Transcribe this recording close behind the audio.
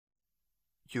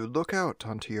You look out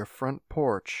onto your front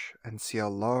porch and see a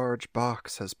large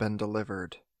box has been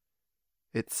delivered.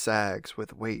 It sags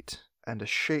with weight and a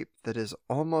shape that is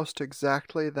almost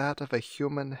exactly that of a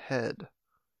human head.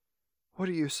 What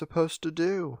are you supposed to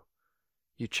do?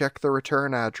 You check the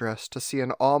return address to see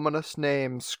an ominous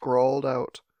name scrawled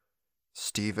out.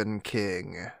 Stephen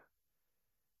King.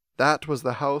 That was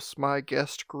the house my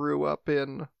guest grew up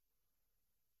in.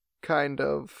 Kind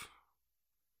of.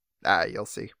 You'll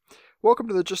see. Welcome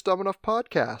to the Just Dumb Enough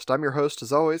podcast. I'm your host,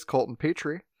 as always, Colton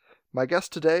Petrie. My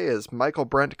guest today is Michael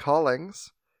Brent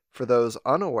Collings. For those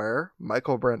unaware,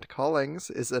 Michael Brent Collings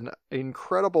is an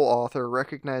incredible author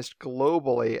recognized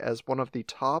globally as one of the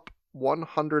top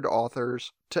 100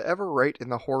 authors to ever write in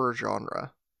the horror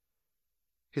genre.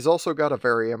 He's also got a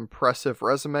very impressive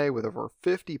resume with over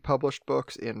 50 published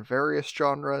books in various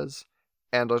genres,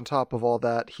 and on top of all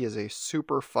that, he is a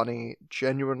super funny,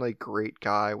 genuinely great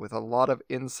guy with a lot of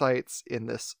insights in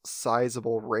this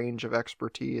sizable range of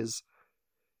expertise,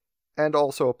 and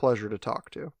also a pleasure to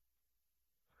talk to.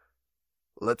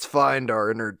 Let's find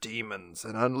our inner demons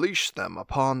and unleash them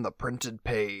upon the printed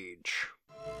page.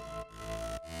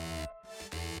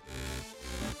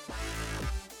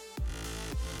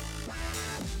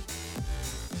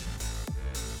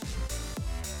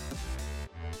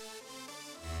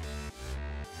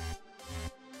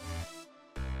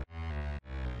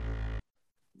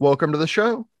 Welcome to the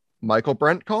show, Michael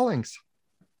Brent Collings.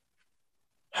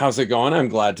 How's it going? I'm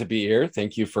glad to be here.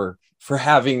 Thank you for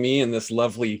having me in this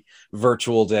lovely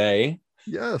virtual day.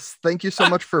 Yes, thank you so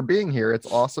much for being here.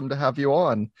 It's awesome to have you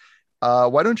on.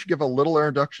 Why don't you give a little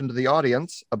introduction to the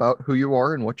audience about who you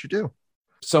are and what you do?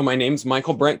 So my name's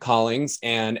Michael Brent Collings,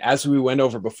 and as we went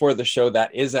over before the show,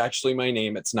 that is actually my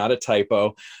name. It's not a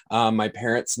typo. My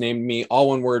parents named me all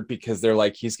one word because they're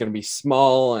like, he's going to be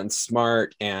small and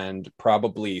smart and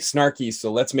probably snarky,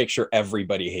 so let's make sure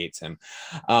everybody hates him.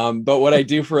 But what I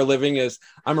do for a living is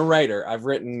I'm a writer. I've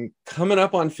written coming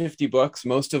up on 50 books.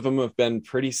 Most of them have been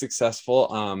pretty successful.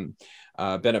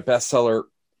 Been a bestseller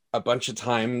a bunch of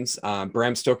times,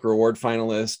 Bram Stoker Award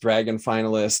finalist, Dragon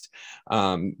finalist.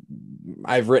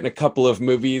 I've written a couple of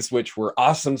movies, which were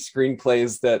awesome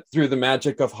screenplays that through the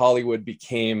magic of Hollywood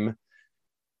became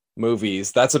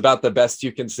movies. That's about the best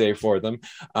you can say for them.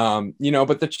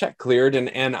 But the check cleared,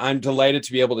 and I'm delighted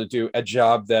to be able to do a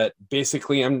job that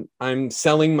basically I'm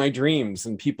selling my dreams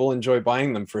and people enjoy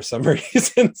buying them for some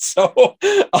reason. So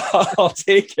I'll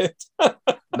take it.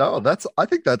 No, I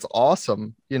think that's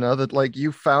awesome. That like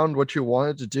you found what you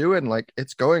wanted to do and like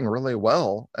it's going really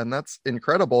well. And that's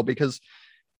incredible because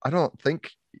I don't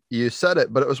think you said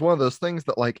it, but it was one of those things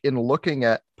that like in looking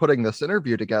at putting this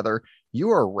interview together, you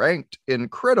are ranked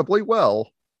incredibly well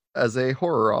as a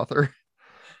horror author.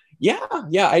 Yeah,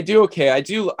 I do. Okay. I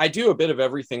do a bit of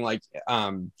everything. Like,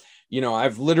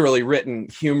 I've literally written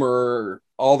humor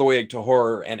all the way to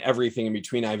horror and everything in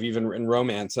between. I've even written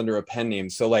romance under a pen name.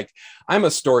 So like, I'm a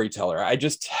storyteller. I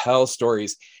just tell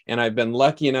stories, and I've been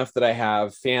lucky enough that I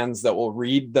have fans that will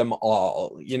read them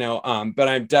all, but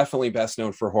I'm definitely best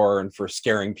known for horror and for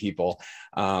scaring people,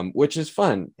 which is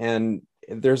fun. And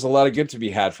there's a lot of good to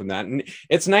be had from that. And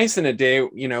it's nice in a day,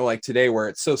 like today, where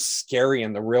it's so scary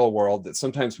in the real world that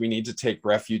sometimes we need to take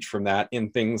refuge from that in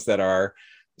things that are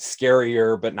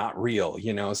scarier but not real,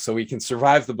 so we can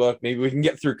survive the book. Maybe we can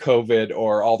get through COVID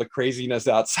or all the craziness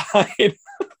outside.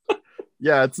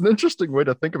 Yeah, it's an interesting way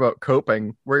to think about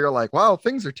coping, where you're like, wow,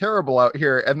 things are terrible out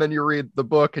here. And then you read the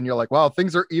book and you're like, wow,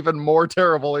 things are even more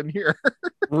terrible in here.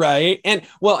 Right. And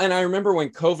I remember when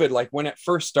COVID, like when it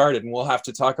first started, and we'll have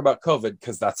to talk about COVID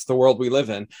because that's the world we live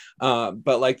in.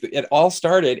 But like it all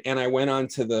started, and I went on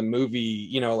to the movie,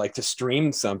 like to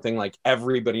stream something like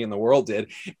everybody in the world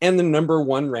did. And the number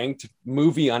one ranked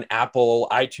movie on Apple,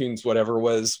 iTunes, whatever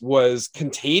was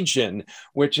Contagion,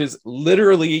 which is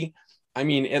literally,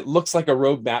 it looks like a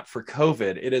roadmap for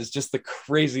COVID. It is just the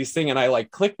craziest thing. And I like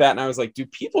clicked that and I was like, do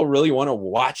people really want to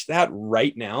watch that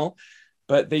right now?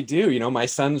 But they do. My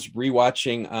son's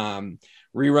rewatching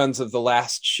reruns of The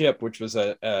Last Ship, which was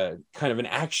a kind of an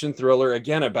action thriller,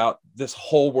 again, about this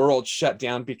whole world shut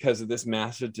down because of this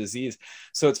massive disease.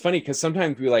 So it's funny because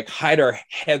sometimes we like hide our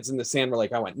heads in the sand. We're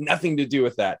like, I want nothing to do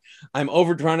with that. I'm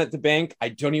overdrawn at the bank. I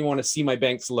don't even want to see my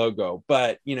bank's logo.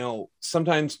 But,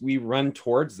 sometimes we run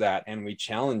towards that and we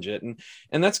challenge it.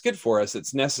 And that's good for us.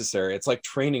 It's necessary. It's like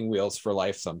training wheels for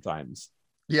life sometimes.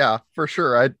 Yeah, for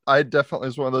sure. I definitely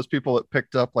was one of those people that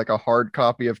picked up like a hard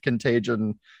copy of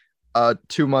Contagion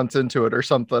 2 months into it or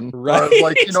something. Right. I was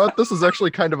like, you know what? This is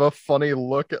actually kind of a funny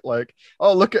look at like,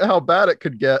 oh, look at how bad it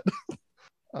could get.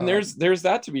 And there's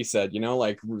that to be said,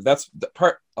 like that's the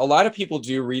part. A lot of people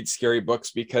do read scary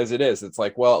books because it's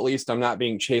like, well, at least I'm not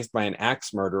being chased by an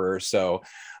axe murderer, so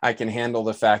I can handle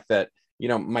the fact that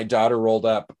my daughter rolled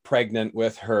up pregnant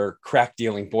with her crack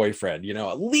dealing boyfriend.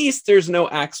 At least there's no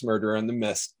axe murderer in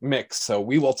the mix, so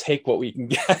we will take what we can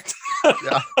get.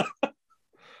 Yeah.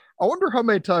 I wonder how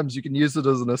many times you can use it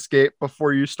as an escape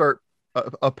before you start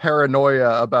a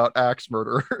paranoia about axe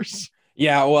murderers.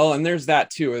 Yeah, well, and there's that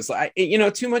too. Is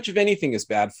too much of anything is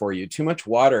bad for you. Too much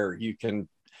water, you can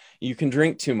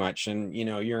drink too much, and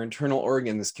your internal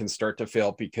organs can start to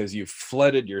fail because you've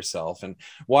flooded yourself. And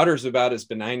water's about as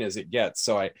benign as it gets.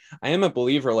 So I am a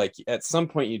believer, like at some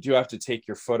point you do have to take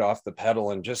your foot off the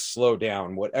pedal and just slow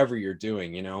down whatever you're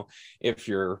doing. If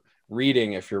you're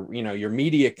reading, if you're your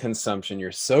media consumption,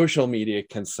 your social media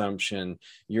consumption,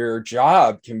 your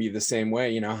job can be the same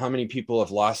way. How many people have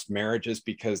lost marriages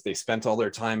because they spent all their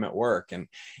time at work, and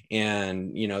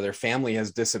their family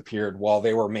has disappeared while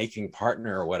they were making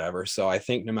partner or whatever. So I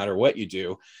think no matter what you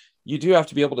do have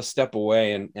to be able to step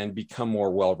away and become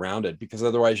more well-rounded, because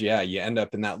otherwise, you end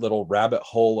up in that little rabbit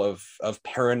hole of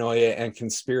paranoia and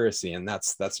conspiracy, and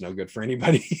that's no good for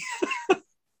anybody.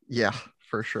 Yeah,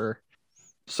 for sure.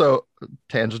 So,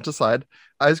 tangent aside,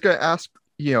 I was going to ask,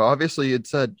 obviously you'd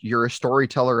said you're a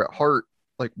storyteller at heart.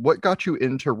 Like, what got you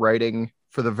into writing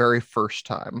for the very first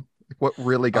time? Like, what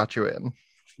really got you in?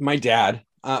 My dad.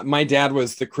 My dad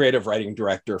was the creative writing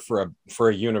director for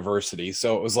a university,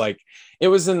 so it was like it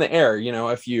was in the air.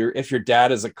 If your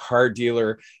dad is a car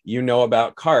dealer,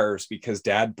 about cars because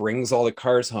dad brings all the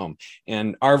cars home.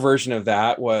 And our version of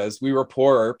that was we were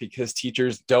poorer because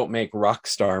teachers don't make rock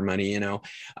star money.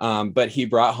 But he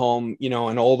brought home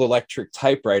an old electric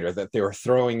typewriter that they were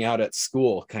throwing out at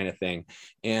school, kind of thing.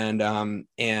 And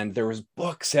there was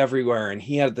books everywhere, and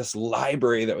he had this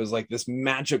library that was like this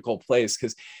magical place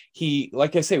because he,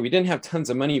 like I say, we didn't have tons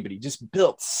of money, but he just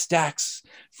built stacks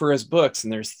for his books,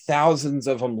 and there's thousands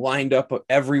of them lined up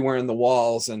everywhere in the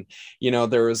walls. And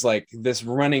there was like this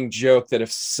running joke that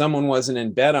if someone wasn't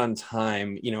in bed on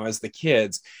time, as the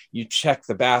kids, you check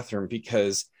the bathroom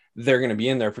because they're going to be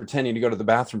in there pretending to go to the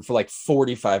bathroom for like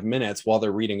 45 minutes while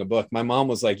they're reading a book. My mom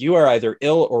was like, you are either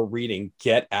ill or reading,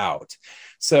 get out.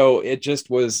 So it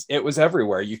was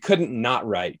everywhere. You couldn't not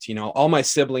write. All my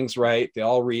siblings write, they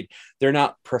all read. They're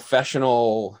not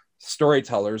professional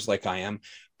storytellers like I am,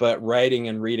 but writing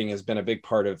and reading has been a big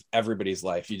part of everybody's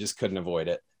life. You just couldn't avoid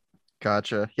it.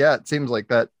 Gotcha. Yeah, it seems like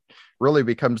that really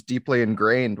becomes deeply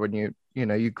ingrained when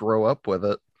you grow up with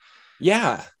it.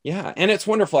 Yeah. And it's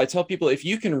wonderful. I tell people, if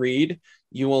you can read,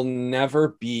 you will never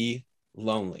be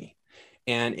lonely.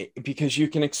 And because you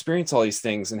can experience all these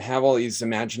things and have all these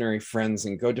imaginary friends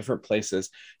and go different places.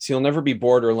 So you'll never be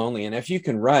bored or lonely. And if you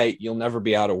can write, you'll never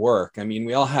be out of work. I mean,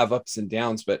 we all have ups and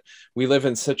downs, but we live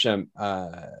in such a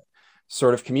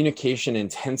sort of communication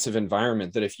intensive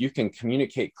environment that if you can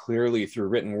communicate clearly through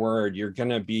written word, you're going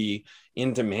to be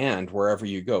in demand wherever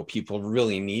you go. People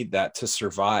really need that to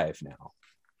survive now.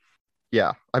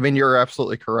 Yeah, I mean, you're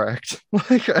absolutely correct.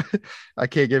 Like, I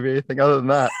can't give you anything other than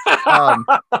that.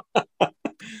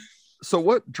 So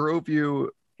what drove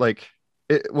you, like,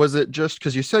 was it just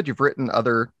because you said you've written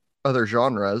other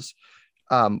genres?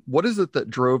 What is it that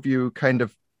drove you kind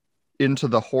of into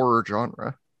the horror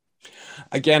genre?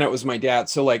 Again, it was my dad.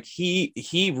 So like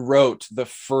he wrote the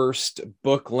first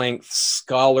book length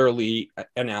scholarly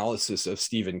analysis of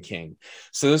Stephen King.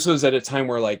 So this was at a time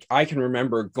where like I can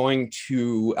remember going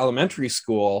to elementary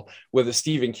school with a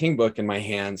Stephen King book in my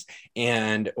hands,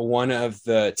 and one of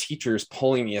the teachers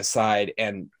pulling me aside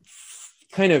and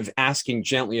kind of asking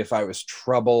gently if I was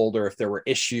troubled or if there were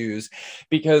issues,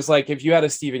 because like if you had a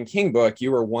Stephen King book,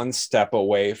 you were one step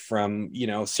away from,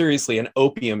 seriously an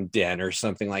opium den or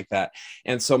something like that.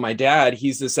 And so my dad,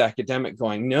 he's this academic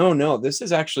going, no, this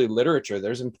is actually literature.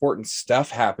 There's important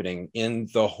stuff happening in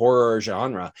the horror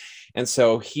genre. And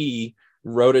so he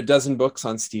wrote a dozen books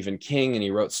on Stephen King, and he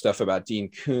wrote stuff about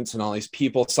Dean Koontz and all these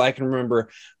people. So I can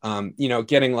remember,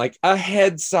 getting like a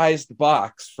head-sized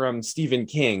box from Stephen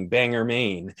King, Bangor,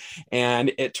 Maine.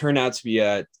 And it turned out to be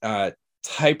a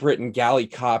typewritten galley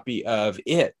copy of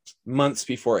it months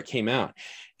before it came out.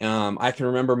 I can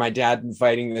remember my dad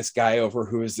inviting this guy over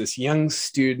who was this young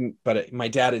student, but my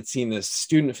dad had seen this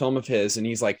student film of his, and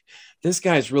he's like, this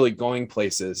guy's really going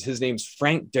places. His name's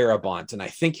Frank Darabont, and I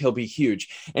think he'll be huge.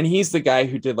 And he's the guy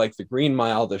who did like the Green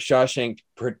Mile, the Shawshank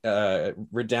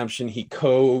Redemption. He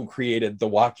co-created The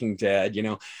Walking Dead,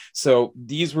 So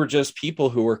these were just people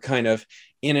who were kind of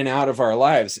in and out of our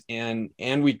lives, and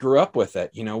we grew up with it.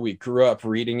 We grew up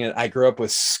reading it. I grew up with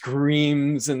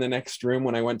screams in the next room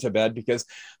when I went to bed because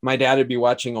my dad would be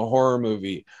watching a horror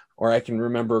movie, Or I can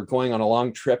remember going on a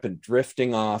long trip and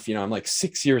drifting off. I'm like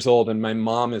 6 years old and my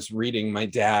mom is reading my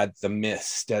dad The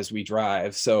Mist as we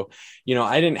drive. So,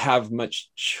 I didn't have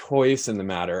much choice in the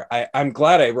matter. I'm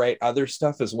glad I write other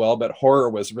stuff as well, but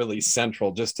horror was really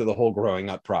central just to the whole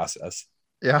growing up process.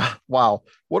 Yeah. Wow.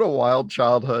 What a wild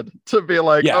childhood to be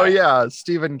like, Yeah. oh yeah,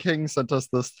 Stephen King sent us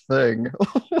this thing.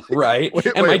 Right. Wait,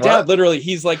 And my what? dad literally,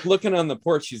 he's like looking on the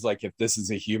porch. He's like, if this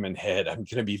is a human head, I'm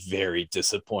going to be very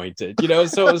disappointed,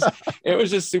 so it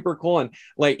was just super cool. And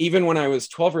like, even when I was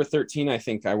 12 or 13, I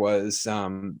think I was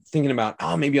thinking about,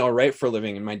 oh, maybe I'll write for a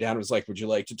living. And my dad was like, would you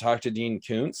like to talk to Dean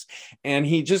Koontz? And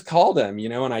he just called him,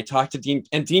 and I talked to Dean,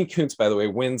 and Dean Koontz, by the way,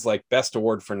 wins like best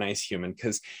award for nice human,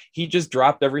 because he just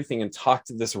dropped everything and talked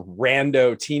to this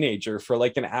rando teenager for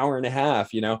like an hour and a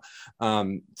half.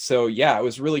 So yeah, it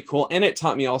was really cool. And it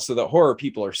taught me also that horror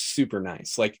people are super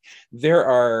nice. Like, there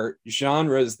are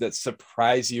genres that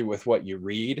surprise you with what you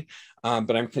read,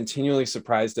 but I'm continually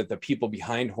surprised at the people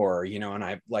behind horror, and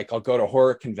I'll go to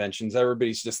horror conventions.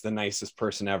 Everybody's just the nicest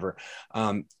person ever.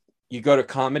 You go to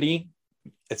comedy,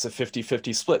 it's a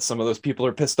 50-50 split. Some of those people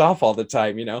are pissed off all the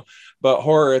time, but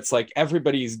horror, it's like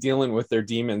everybody's dealing with their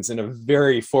demons in a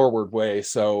very forward way.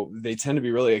 So they tend to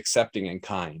be really accepting and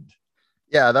kind.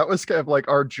 Yeah, that was kind of like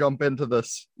our jump into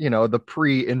this, the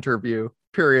pre-interview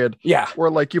period. Yeah. Where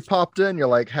like you popped in, you're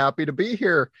like, happy to be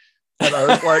here. And I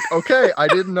was like, okay, I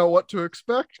didn't know what to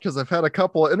expect, because I've had a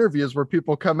couple of interviews where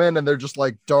people come in and they're just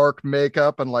like dark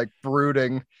makeup and like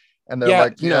brooding. And they're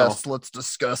like, yes, let's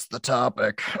discuss the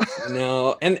topic.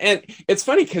 No. And it's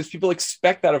funny because people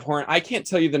expect that of horror. I can't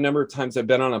tell you the number of times I've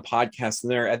been on a podcast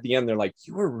and they're at the end, they're like,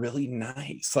 you were really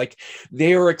nice. Like,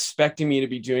 they were expecting me to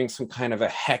be doing some kind of a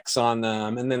hex on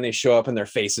them. And then they show up and their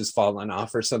face is falling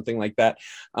off or something like that.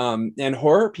 And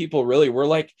horror people really were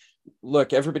like,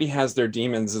 look, everybody has their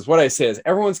demons, is what I say, is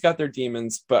everyone's got their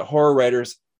demons, but horror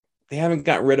writers, they haven't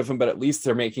got rid of them, but at least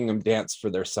they're making them dance for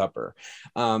their supper.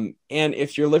 And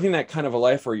if you're living that kind of a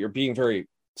life where you're being very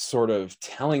sort of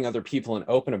telling other people and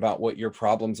open about what your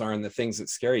problems are and the things that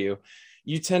scare you,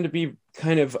 you tend to be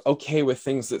kind of okay with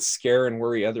things that scare and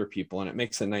worry other people. And it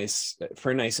makes a nice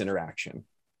interaction.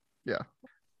 Yeah.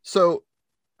 So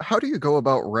how do you go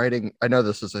about writing? I know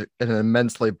this is an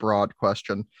immensely broad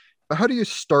question, but how do you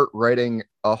start writing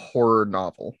a horror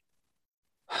novel?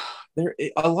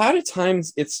 A lot of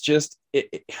times it's just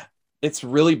it's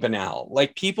really banal.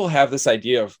 Like, people have this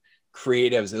idea of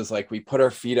creatives is like, we put our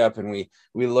feet up and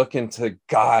we look into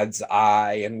God's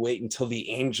eye and wait until the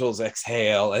angels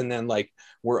exhale, and then like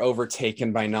we're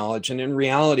overtaken by knowledge. And in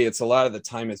reality, it's a lot of the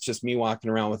time it's just me walking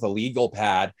around with a legal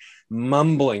pad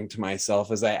mumbling to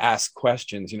myself as I ask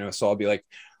questions. So I'll be like,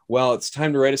 well, it's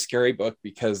time to write a scary book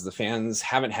because the fans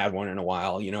haven't had one in a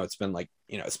while. It's been like,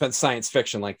 it's been science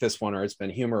fiction like this one, or it's been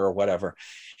humor or whatever.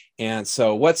 And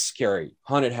so what's scary?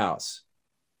 Haunted house.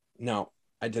 No,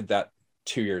 I did that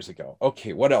 2 years ago.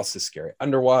 Okay, what else is scary?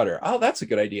 Underwater. Oh, that's a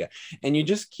good idea. And you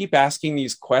just keep asking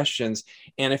these questions.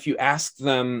 And if you ask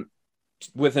them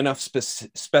with enough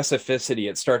specificity,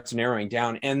 it starts narrowing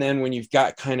down. And then when you've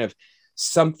got kind of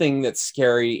something that's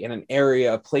scary in an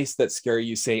area, a place that's scary,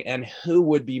 you say, and who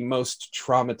would be most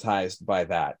traumatized by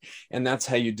that? And that's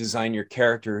how you design your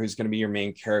character, who's going to be your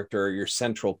main character or your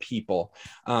central people.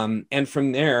 And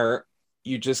from there,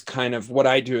 you just kind of, what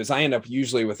I do is I end up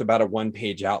usually with about a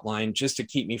 1-page outline just to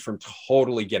keep me from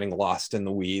totally getting lost in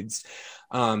the weeds.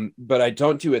 But I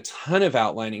don't do a ton of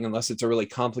outlining unless it's a really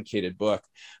complicated book,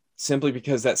 simply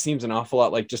because that seems an awful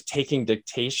lot like just taking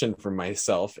dictation from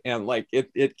myself, and like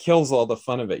it kills all the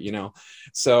fun of it,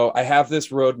 So I have this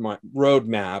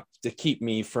roadmap to keep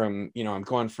me from, I'm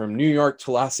going from New York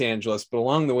to Los Angeles, but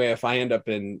along the way, if I end up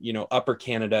in, Upper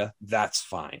Canada, that's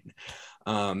fine.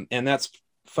 And that's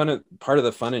fun, part of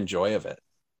the fun and joy of it.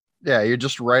 Yeah, you're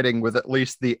just writing with at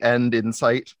least the end in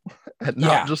sight, and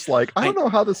not just like, I don't know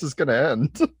how this is going to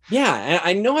end. Yeah, and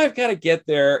I know I've got to get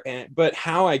there, but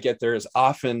how I get there is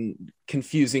often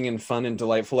confusing and fun and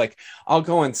delightful. Like, I'll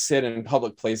go and sit in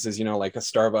public places, like a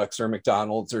Starbucks or a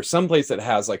McDonald's or someplace that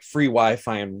has like free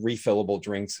Wi-Fi and refillable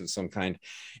drinks of some kind,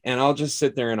 and I'll just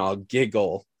sit there and I'll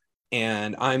giggle.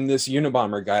 And I'm this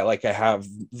Unabomber guy. Like, I have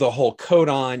the whole coat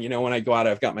on, when I go out,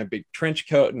 I've got my big trench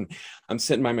coat and I'm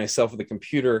sitting by myself with a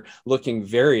computer looking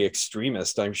very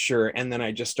extremist, I'm sure. And then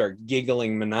I just start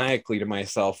giggling maniacally to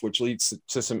myself, which leads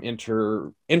to some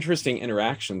interesting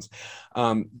interactions.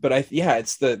 But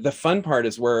it's the fun part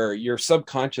is where your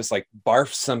subconscious like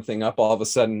barfs something up all of a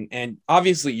sudden. And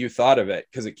obviously you thought of it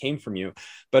because it came from you,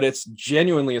 but it's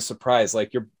genuinely a surprise.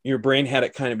 Like your brain had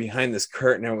it kind of behind this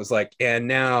curtain. And it was like, and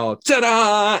now,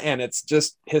 ta-da! And it's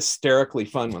just hysterically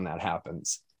fun when that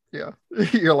happens. Yeah.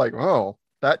 You're like, oh,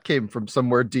 That came from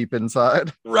somewhere deep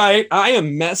inside. Right. I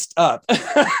am messed up.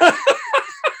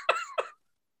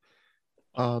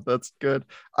 Oh, that's good.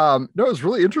 No, it's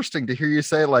really interesting to hear you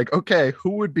say, like, okay,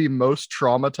 who would be most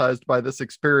traumatized by this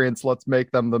experience? Let's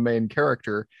make them the main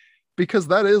character. Because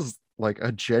that is like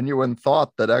a genuine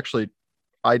thought that actually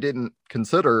I didn't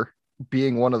consider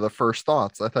being one of the first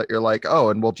thoughts. I thought you're like, oh,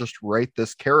 and we'll just write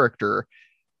this character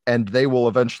and they will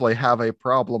eventually have a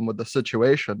problem with the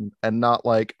situation, and not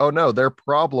like, oh no, their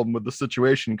problem with the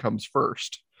situation comes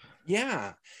first.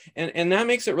 Yeah. And that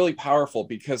makes it really powerful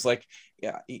because, like,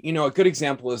 yeah, you know, a good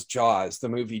example is Jaws, the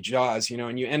movie Jaws, you know,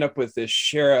 and you end up with this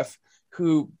sheriff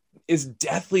who is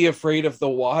deathly afraid of the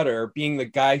water, being the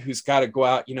guy who's got to go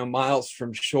out, you know, miles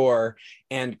from shore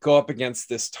and go up against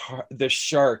this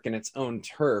shark in its own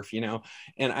turf, you know.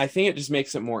 And I think it just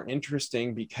makes it more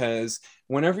interesting because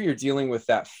whenever you're dealing with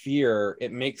that fear,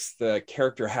 it makes the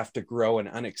character have to grow in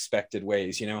unexpected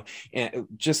ways, you know. And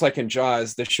just like in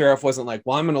Jaws, the sheriff wasn't like,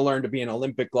 well, I'm going to learn to be an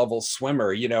Olympic level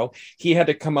swimmer, you know. He had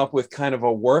to come up with kind of a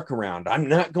workaround. I'm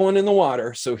not going in the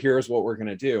water, so here's what we're going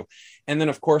to do. And then,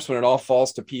 of course, when it all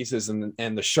falls to pieces and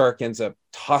the shark ends up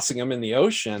tossing him in the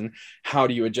ocean, how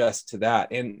do you adjust to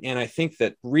that? And I think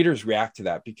that readers react to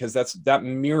that because that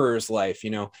mirrors life.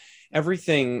 You know,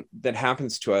 everything that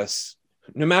happens to us,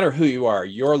 no matter who you are,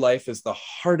 your life is the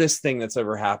hardest thing that's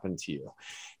ever happened to you.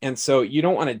 And so you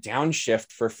don't want to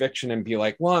downshift for fiction and be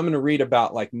like, well, I'm going to read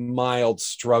about like mild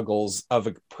struggles of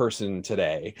a person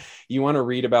today. You want to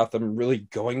read about them really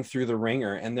going through the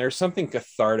ringer. And there's something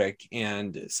cathartic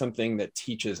and something that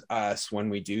teaches us when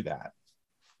we do that.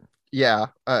 Yeah.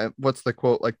 What's the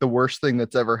quote? Like, the worst thing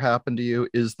that's ever happened to you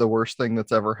is the worst thing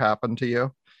that's ever happened to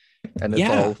you. And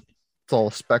it's all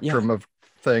a spectrum of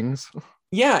things.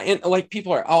 Yeah, and like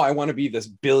people are, oh, I want to be this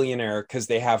billionaire because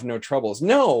they have no troubles.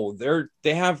 No,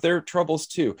 they have their troubles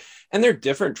too. And they're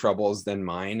different troubles than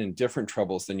mine and different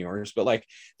troubles than yours. But like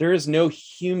there is no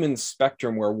human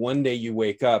spectrum where one day you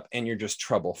wake up and you're just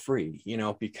trouble free, you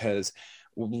know, because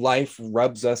life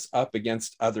rubs us up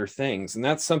against other things. And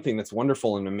that's something that's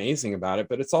wonderful and amazing about it.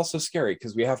 But it's also scary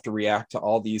because we have to react to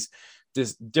all these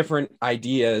different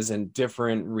ideas and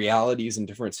different realities and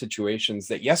different situations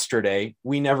that yesterday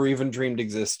we never even dreamed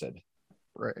existed.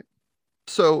 Right.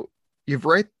 So you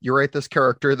write this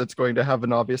character that's going to have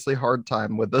an obviously hard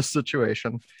time with this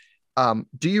situation.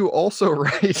 Do you also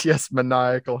write, yes,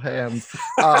 maniacal hands.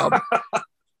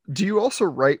 Do you also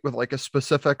write with like a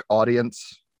specific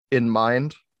audience in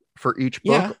mind for each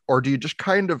book? Or do you just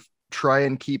kind of try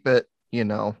and keep it, you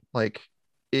know, like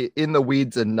in the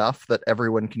weeds enough that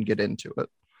everyone can get into it?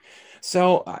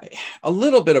 So a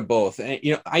little bit of both. And,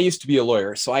 you know, I used to be a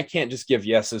lawyer, so I can't just give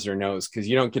yeses or nos because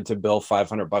you don't get to bill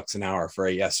 $500 an hour for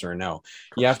a yes or a no.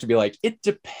 You have to be like, it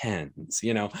depends,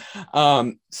 you know?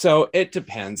 So it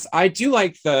depends. I do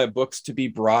like the books to be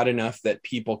broad enough that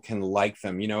people can like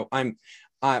them. You know,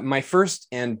 my first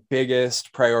and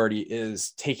biggest priority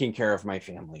is taking care of my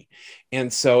family.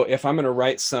 And so if I'm going to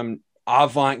write some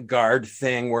avant-garde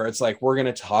thing where it's like we're going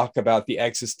to talk about the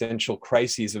existential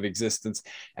crises of existence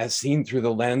as seen through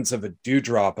the lens of a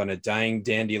dewdrop on a dying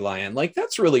dandelion, like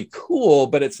that's really cool,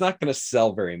 but it's not going to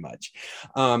sell very much.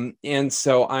 And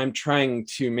so I'm trying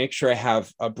to make sure I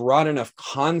have a broad enough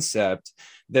concept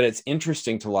that it's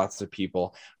interesting to lots of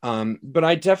people. But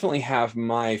I definitely have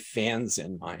my fans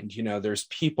in mind. You know, there's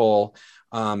people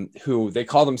who they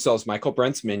call themselves Michael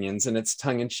Brent's minions, and it's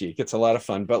tongue in cheek. It's a lot of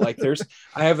fun, but like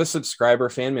I have a subscriber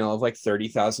fan mail of like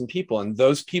 30,000 people, and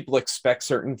those people expect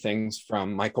certain things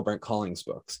from Michael Brent Collings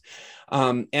books.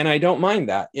 And I don't mind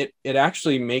that. It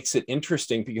actually makes it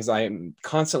interesting because I am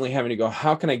constantly having to go,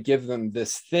 how can I give them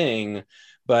this thing,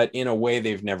 but in a way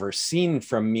they've never seen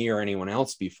from me or anyone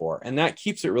else before. And that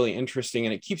keeps it really interesting.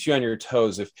 And it keeps you on your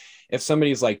toes. If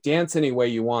somebody's like, dance any way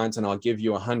you want, and I'll give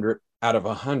you 100 out of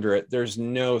 100, there's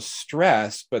no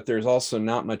stress, but there's also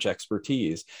not much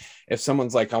expertise. If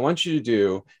someone's like, I want you to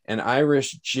do an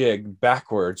Irish jig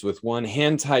backwards with one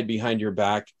hand tied behind your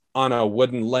back on a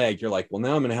wooden leg, you're like, well,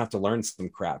 now I'm going to have to learn some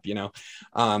crap, you know?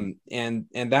 And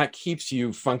that keeps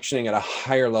you functioning at a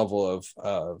higher level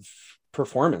of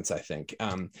performance, I think.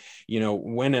 You know,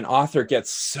 when an author gets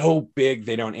so big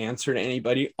they don't answer to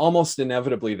anybody, almost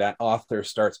inevitably that author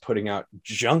starts putting out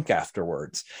junk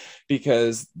afterwards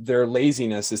because their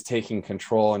laziness is taking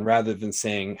control, and rather than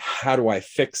saying, how do I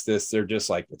fix this, they're just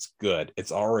like, it's good,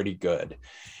 it's already good.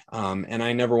 And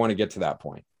I never want to get to that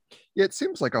point. Yeah, it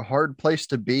seems like a hard place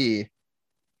to be.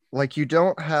 Like, you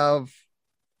don't have,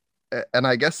 and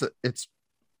I guess it's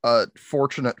a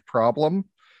fortunate problem,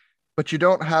 but you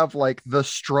don't have like the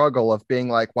struggle of being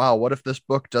like, wow, what if this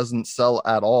book doesn't sell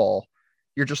at all?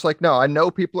 You're just like, no, I know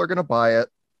people are going to buy it.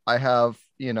 I have,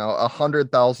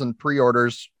 100,000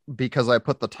 pre-orders because I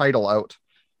put the title out.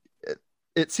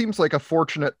 It seems like a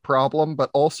fortunate problem, but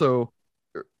also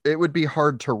it would be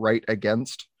hard to write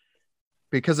against,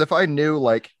 because if I knew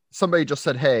like somebody just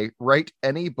said, hey, write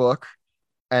any book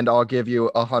and I'll give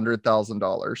you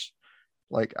 $100,000.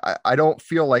 Like, I don't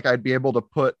feel like I'd be able to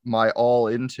put my all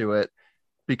into it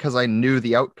because I knew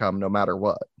the outcome no matter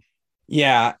what.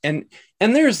 Yeah. And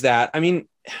there's that. I mean,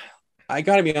 I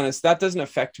got to be honest, that doesn't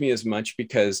affect me as much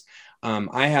because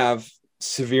I have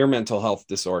severe mental health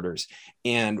disorders.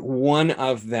 And one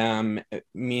of them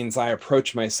means I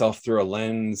approach myself through a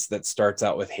lens that starts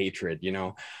out with hatred.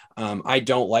 I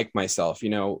don't like myself.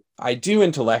 I do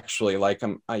intellectually like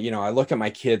them. I look at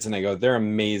my kids and I go, they're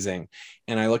amazing.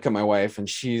 And I look at my wife and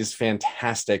she's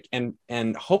fantastic.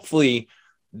 And hopefully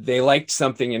they liked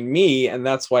something in me and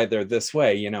that's why they're this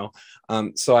way.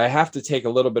 So I have to take a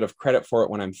little bit of credit for it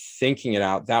when I'm thinking it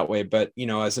out that way. But,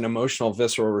 as an emotional,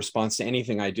 visceral response to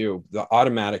anything I do, the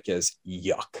automatic is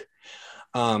yuck.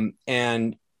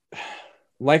 And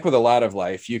like with a lot of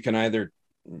life, you can either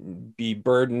be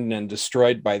burdened and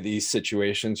destroyed by these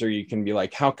situations, or you can be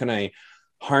like, how can I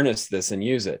harness this and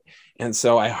use it? And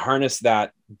so I harness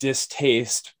that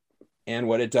distaste. And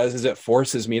what it does is it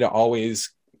forces me to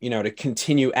always, to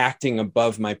continue acting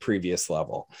above my previous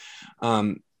level.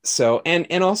 So,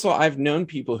 and also I've known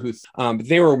people who,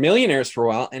 they were millionaires for a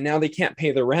while and now they can't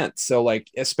pay the rent. So like,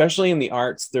 especially in the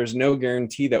arts, there's no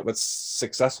guarantee that what's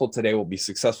successful today will be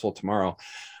successful tomorrow.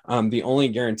 The only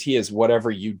guarantee is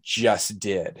whatever you just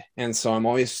did. And so I'm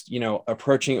always,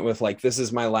 approaching it with like, this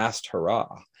is my last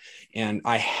hurrah. And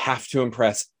I have to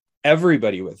impress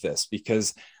everybody with this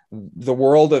because the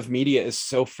world of media is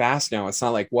so fast now. It's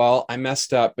not like, well, I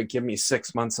messed up, but give me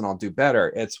 6 months and I'll do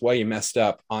better. It's, well, you messed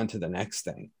up, on to the next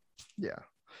thing. Yeah.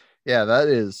 Yeah, that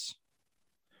is,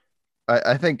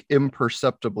 I think,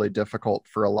 imperceptibly difficult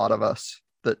for a lot of us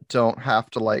that don't have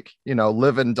to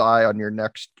live and die on your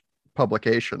next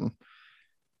publication.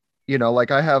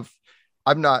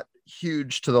 I'm not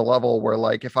huge to the level where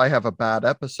like, if I have a bad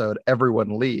episode,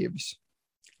 everyone leaves.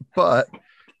 But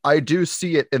I do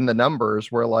see it in the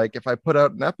numbers where like, if I put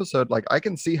out an episode, like I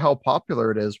can see how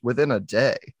popular it is within a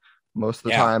day. Most of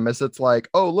the time is it's like,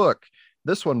 oh, look,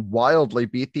 this one wildly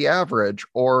beat the average,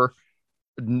 or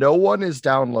no one is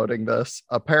downloading this.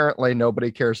 Apparently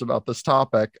nobody cares about this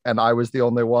topic. And I was the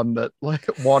only one that like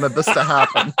wanted this to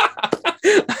happen.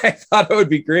 I thought it would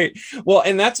be great. Well,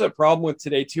 and that's a problem with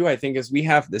today too, I think, is we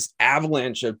have this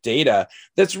avalanche of data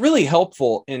that's really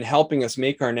helpful in helping us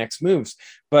make our next moves,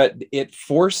 but it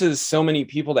forces so many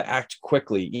people to act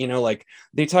quickly. Like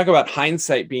they talk about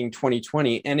hindsight being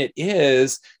 2020, and it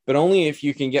is, but only if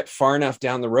you can get far enough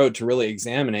down the road to really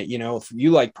examine it. If you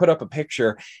like put up a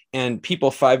picture and people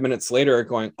 5 minutes later are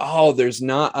going, oh, there's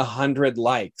not 100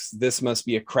 likes, this must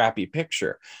be a crappy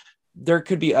picture. There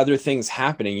could be other things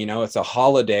happening, it's a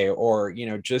holiday, or,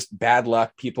 just bad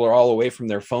luck. People are all away from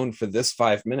their phone for this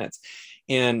 5 minutes.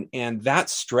 And that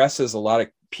stresses a lot of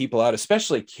people out,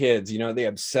 especially kids. They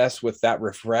obsess with that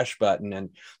refresh button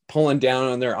and pulling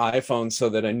down on their iPhone so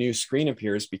that a new screen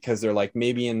appears, because they're like,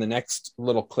 maybe in the next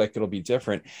little click, it'll be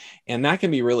different. And that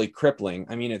can be really crippling.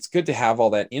 I mean, it's good to have all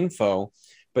that info,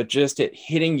 but just it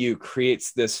hitting you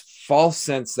creates this false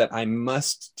sense that I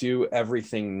must do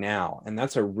everything now. And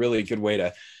that's a really good way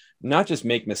to not just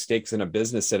make mistakes in a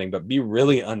business setting, but be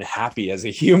really unhappy as a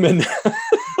human.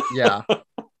 Yeah,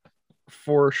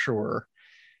 for sure.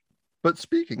 But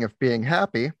speaking of being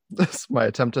happy, this is my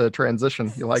attempt to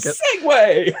transition. You like it?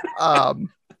 Segue.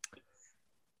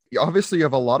 Obviously you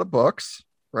have a lot of books,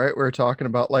 right? We're talking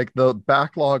about like the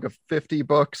backlog of 50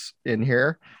 books in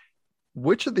here.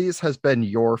 Which of these has been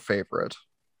your favorite?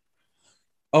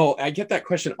 Oh, I get that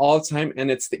question all the time,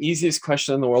 and it's the easiest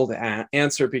question in the world to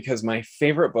answer, because my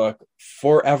favorite book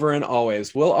forever and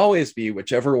always will always be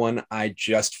whichever one I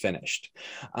just finished,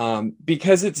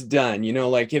 because it's done.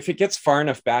 Like if it gets far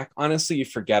enough back, honestly, you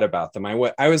forget about them. I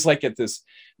was like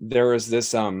there was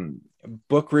this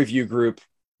book review group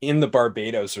in the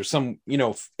Barbados or some,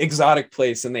 exotic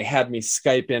place. And they had me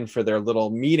Skype in for their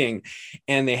little meeting,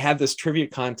 and they had this trivia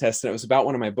contest, and it was about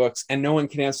one of my books, and no one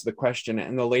can answer the question.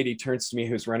 And the lady turns to me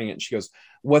who's running it, and she goes,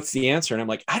 what's the answer? And I'm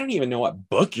like, I don't even know what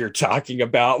book you're talking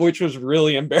about, which was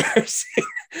really embarrassing.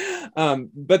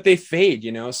 But they fade,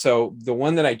 so the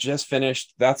one that I just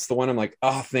finished, that's the one I'm like,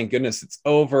 oh, thank goodness it's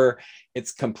over.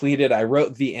 It's completed. I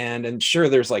wrote the end, and sure,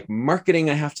 there's like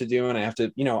marketing I have to do, and I have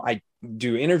to, I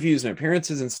do interviews and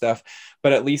appearances and stuff,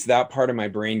 but at least that part of my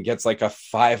brain gets like a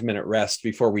 5-minute rest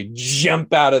before we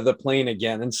jump out of the plane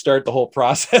again and start the whole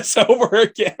process over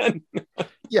again.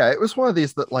 Yeah, it was one of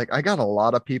these that like I got a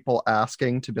lot of people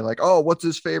asking to be like, oh, what's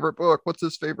his favorite book? What's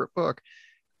his favorite book?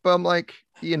 But I'm like,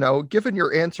 given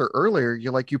your answer earlier,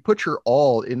 you're like, you put your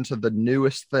all into the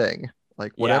newest thing.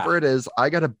 Like, Yeah. whatever it is, I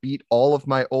got to beat all of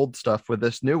my old stuff with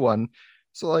this new one.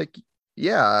 So, like,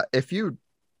 yeah, if you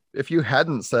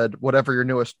hadn't said whatever your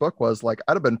newest book was, like,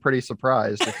 I'd have been pretty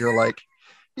surprised if you're like,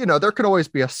 there can always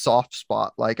be a soft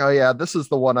spot. Like, oh, yeah, this is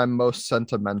the one I'm most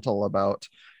sentimental about.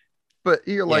 But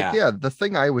you're like, Yeah. yeah, the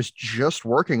thing I was just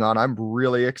working on, I'm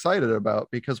really excited about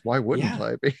because why wouldn't Yeah.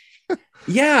 I be?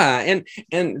 Yeah,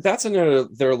 and that's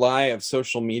another lie of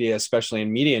social media, especially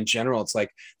in media in general. It's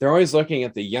like they're always looking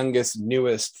at the youngest,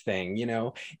 newest thing,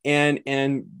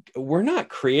 and we're not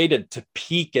created to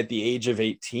peak at the age of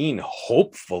 18,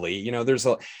 hopefully. There's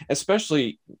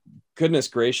especially, goodness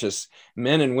gracious,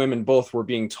 men and women both were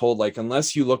being told, like,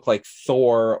 unless you look like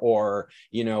Thor or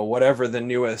whatever the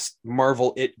newest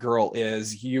Marvel it girl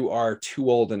is, you are too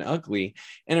old and ugly.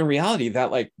 And in reality, that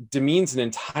like demeans an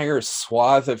entire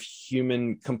swath of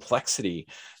human complexity.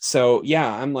 So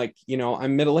yeah, I'm like,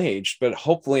 I'm middle-aged, but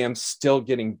hopefully I'm still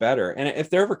getting better. And if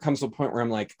there ever comes a point where I'm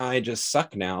like, I just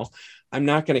suck now, I'm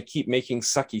not going to keep making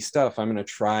sucky stuff. I'm going to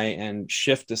try and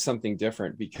shift to something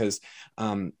different because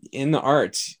in the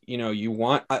arts, you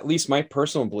want, at least my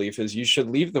personal belief is, you should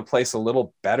leave the place a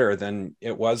little better than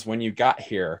it was when you got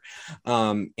here.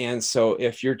 And so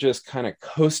if you're just kind of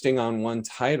coasting on one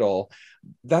title,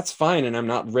 that's fine. And I'm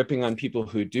not ripping on people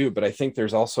who do, but I think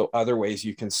there's also other ways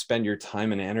you can spend your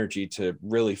time and energy to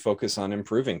really focus on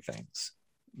improving things.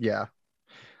 Yeah,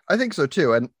 I think so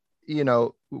too. And,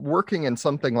 working in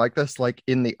something like this, like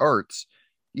in the arts,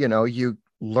 you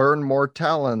learn more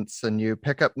talents and you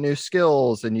pick up new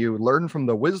skills and you learn from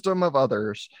the wisdom of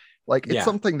others. Like it's Yeah.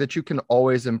 something that you can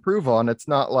always improve on. It's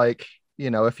not like,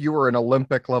 if you were an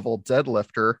Olympic level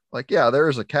deadlifter, like, yeah, there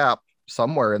is a cap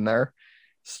somewhere in there.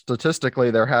 Statistically,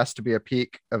 there has to be a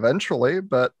peak eventually,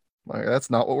 but like, that's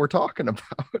not what we're talking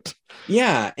about.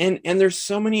 Yeah. And there's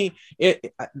so many,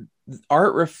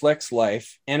 art reflects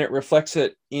life, and it reflects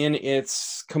it in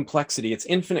its complexity, its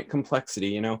infinite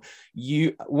complexity.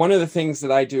 One of the things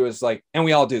that I do is like, and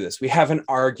we all do this, we have an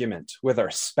argument with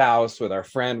our spouse, with our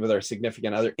friend, with our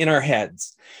significant other in our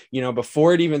heads,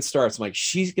 before it even starts. I'm like,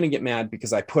 she's going to get mad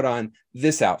because I put on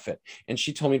this outfit and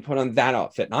she told me to put on that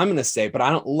outfit, and I'm going to say, but I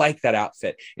don't like that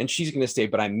outfit, and she's going to say,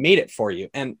 but I made it for you.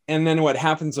 And then what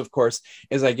happens, of course,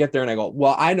 is I get there and I go,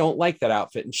 well, I don't like that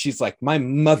outfit, and she's like, my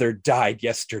mother died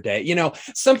yesterday.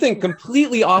 Something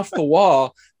completely off the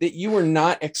wall that you were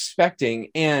not expecting.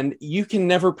 And you can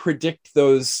never predict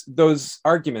those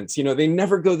arguments. They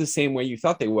never go the same way you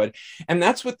thought they would. And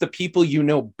that's with the people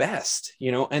best,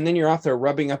 and then you're out there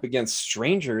rubbing up against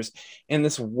strangers and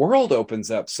this world opens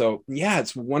up. So yeah,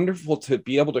 it's wonderful to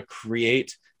be able to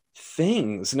create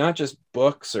things, not just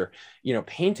books or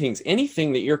paintings.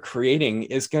 Anything that you're creating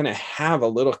is going to have a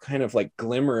little kind of like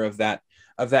glimmer of that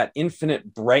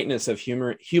infinite brightness of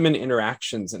human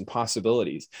interactions and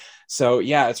possibilities. So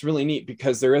yeah, it's really neat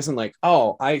because there isn't like,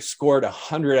 oh, I scored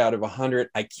 100 out of 100,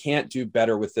 I can't do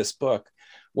better with this book.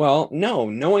 Well, no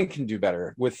one can do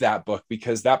better with that book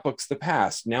because that book's the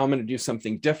past. Now I'm going to do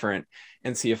something different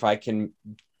and see if I can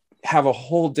have a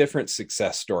whole different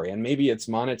success story. And maybe it's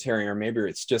monetary, or maybe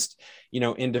it's just,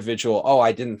 individual. Oh,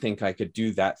 I didn't think I could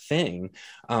do that thing.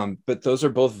 But those are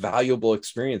both valuable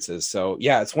experiences. So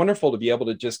yeah, it's wonderful to be able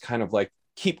to just kind of like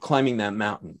keep climbing that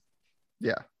mountain.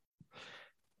 Yeah.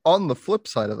 On the flip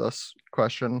side of this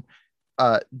question,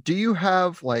 do you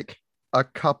have like a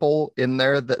couple in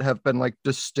there that have been like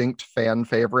distinct fan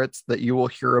favorites that you will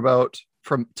hear about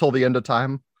from till the end of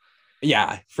time?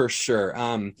 Yeah, for sure.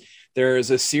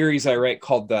 There's a series I write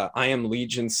called the I Am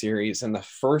Legion series. And the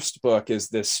first book is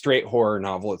this straight horror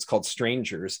novel. It's called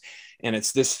Strangers. And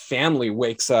it's this family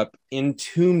wakes up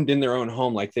entombed in their own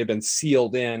home, like they've been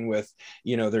sealed in with,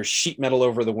 there's sheet metal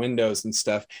over the windows and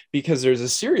stuff, because there's a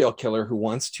serial killer who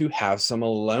wants to have some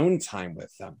alone time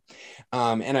with them.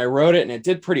 And I wrote it and it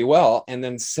did pretty well. And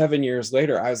then 7 years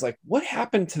later, I was like, what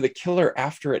happened to the killer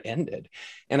after it ended?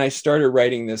 And I started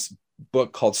writing this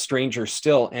book called Stranger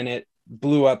Still, and it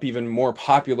blew up even more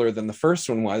popular than the first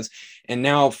one was. And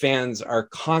now fans are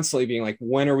constantly being like,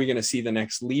 when are we going to see the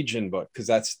next Legion book? Because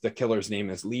that's the killer's name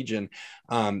is Legion.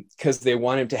 Because they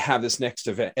want him to have this next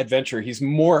adventure. He's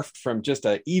morphed from just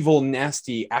an evil,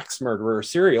 nasty axe murderer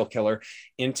serial killer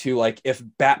into like if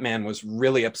Batman was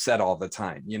really upset all the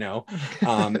time,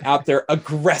 out there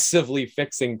aggressively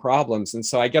fixing problems. And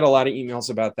so I get a lot of emails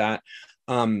about that.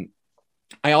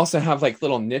 I also have like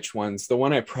little niche ones. The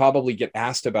one I probably get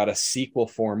asked about a sequel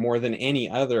for more than any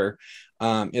other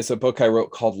is a book I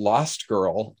wrote called Lost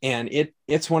Girl. And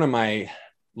it's one of my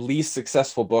least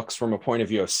successful books from a point of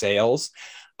view of sales.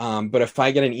 But if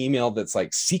I get an email that's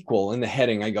like sequel in the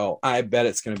heading, I go, I bet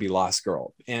it's going to be Lost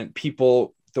Girl. And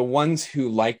people, the ones who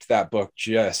liked that book,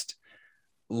 just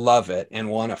love it and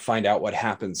want to find out what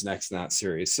happens next in that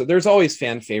series. So there's always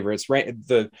fan favorites, right?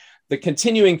 The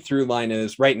continuing through line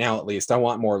is, right now at least, I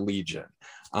want more Legion.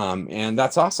 And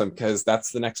that's awesome, because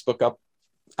that's the next book up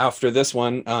after this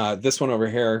one. This one over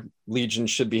here, Legion,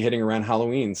 should be hitting around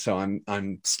Halloween. So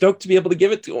I'm stoked to be able to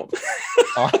give it to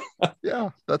them. Yeah,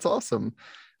 that's awesome.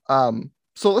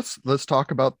 So let's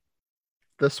talk about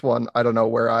this one. I don't know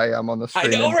where I am on the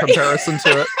screen in comparison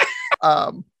to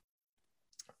it.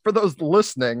 For those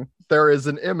listening, there is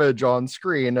an image on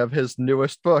screen of his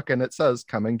newest book, and it says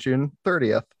coming June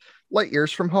 30th, Light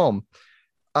Years from Home.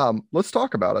 Let's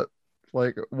talk about it.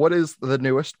 Like, what is the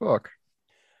newest book?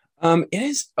 It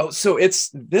is. Oh, so it's,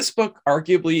 this book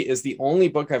arguably is the only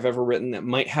book I've ever written that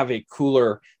might have a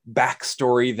cooler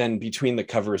backstory than Between the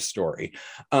Covers story.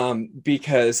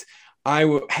 Because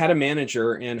I had a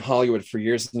manager in Hollywood for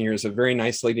years and years, a very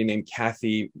nice lady named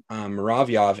Kathy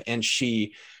Muravyov, and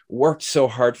she worked so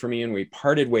hard for me, and we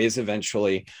parted ways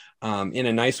eventually, in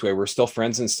a nice way. We're still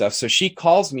friends and stuff. So she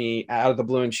calls me out of the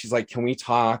blue and she's like, can we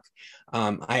talk?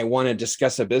 I want to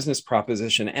discuss a business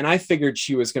proposition. And I figured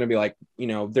she was going to be like, you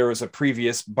know, there was a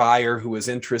previous buyer who was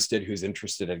interested, who's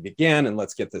interested again, and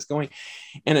let's get this going.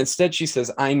 And instead she says,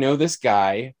 I know this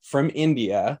guy from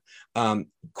India,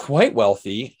 quite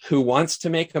wealthy, who wants to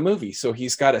make a movie. So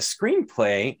he's got a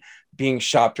screenplay being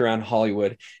shopped around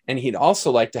Hollywood, and he'd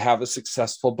also like to have a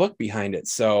successful book behind it.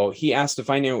 So he asked if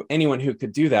I knew anyone who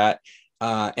could do that.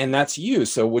 And that's you.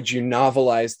 So would you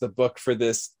novelize the book for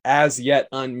this as yet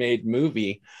unmade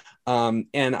movie? And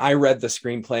I read the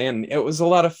screenplay, and it was a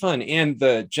lot of fun. And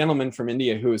the gentleman from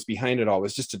India who was behind it all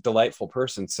was just a delightful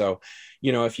person. So,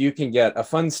 you know, if you can get a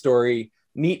fun story,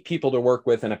 neat people to work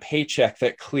with, and a paycheck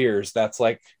that clears, that's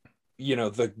like, you know,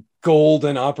 the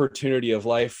golden opportunity of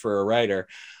life for a writer.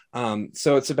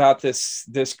 So it's about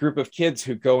this group of kids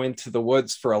who go into the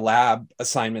woods for a lab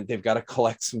assignment. They've got to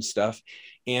collect some stuff,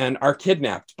 and are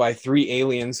kidnapped by 3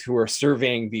 aliens who are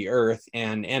surveying the earth,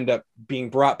 and end up being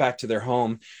brought back to their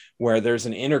home, where there's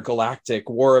an intergalactic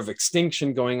war of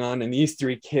extinction going on. And these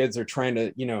 3 kids are trying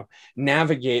to, you know,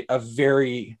 navigate a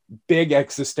very big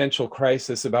existential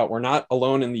crisis about, we're not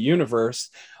alone in the universe,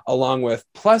 along with,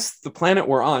 plus the planet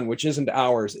we're on, which isn't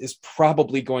ours, is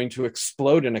probably going to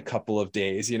explode in a couple of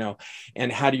days, you know,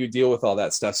 and how do you deal with all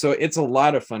that stuff? So it's a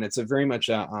lot of fun. It's a very much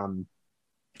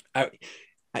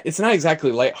it's not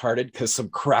exactly lighthearted, because some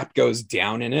crap goes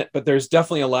down in it, but there's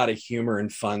definitely a lot of humor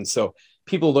and fun. So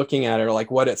people looking at it are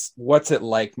like, what's it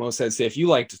like? Most I'd say, if you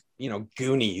liked, you know,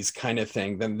 Goonies kind of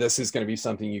thing, then this is going to be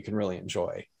something you can really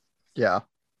enjoy. Yeah,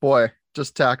 boy,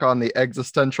 just tack on the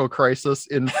existential crisis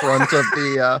in front of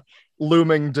the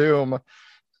looming doom.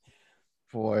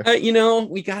 Boy, you know,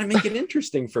 we got to make it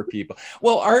interesting for people.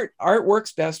 Well, art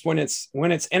works best when it's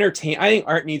entertaining. I think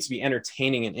art needs to be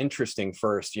entertaining and interesting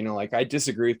first. You know, like, I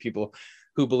disagree with people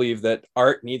who believe that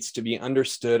art needs to be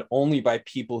understood only by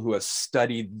people who have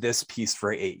studied this piece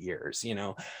for 8 years. You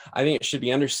know, I think it should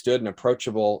be understood and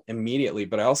approachable immediately,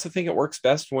 but I also think it works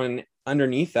best when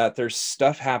underneath that there's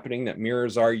stuff happening that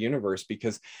mirrors our universe,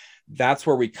 because that's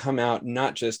where we come out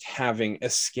not just having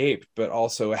escaped, but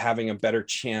also having a better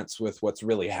chance with what's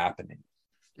really happening.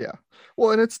 Yeah.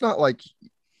 Well, and it's not like,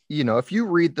 you know, if you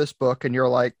read this book and you're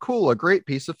like, cool, a great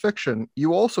piece of fiction,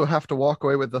 you also have to walk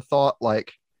away with the thought,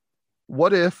 like,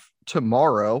 what if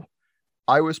tomorrow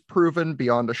I was proven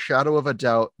beyond a shadow of a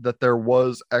doubt that there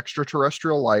was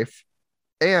extraterrestrial life,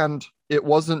 and it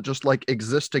wasn't just like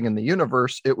existing in the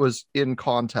universe, it was in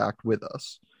contact with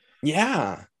us.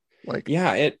 Yeah. Like,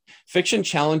 yeah, fiction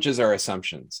challenges our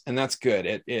assumptions, and that's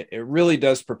good. It really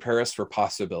does prepare us for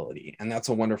possibility, and that's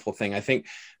a wonderful thing. I think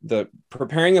the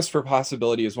preparing us for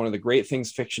possibility is one of the great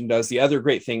things fiction does. The other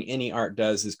great thing any art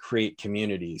does is create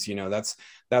communities. You know, that's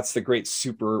the great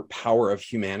superpower of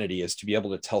humanity, is to be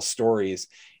able to tell stories.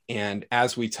 And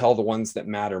as we tell the ones that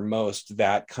matter most,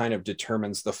 that kind of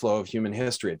determines the flow of human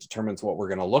history. It determines what we're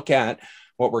going to look at,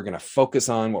 what we're going to focus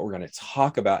on, what we're going to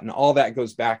talk about, and all that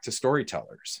goes back to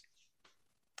storytellers.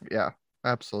 Yeah,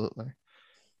 absolutely.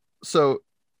 So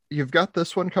you've got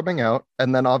this one coming out,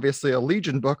 and then obviously a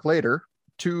Legion book later,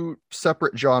 2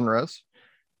 separate genres.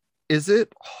 Is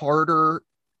it harder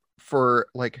for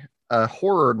like a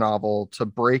horror novel to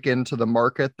break into the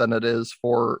market than it is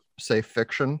for, say,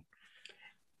 fiction?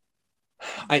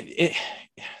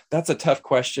 That's a tough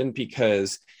question,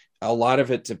 because a lot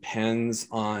of it depends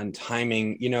on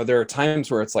timing. You know, there are times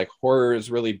where it's like horror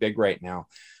is really big right now.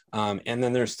 And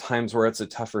then there's times where it's a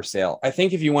tougher sale. I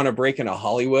think if you want to break into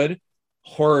Hollywood,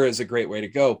 horror is a great way to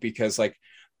go, because like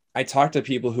I talk to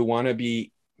people who want to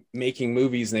be making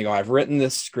movies and they go, I've written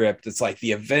this script. It's like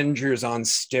the Avengers on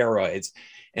steroids.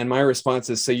 And my response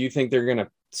is, so you think they're going to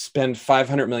spend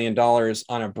 $500 million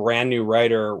on a brand new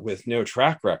writer with no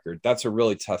track record? That's a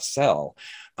really tough sell.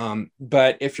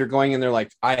 But if you're going in there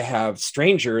like, I have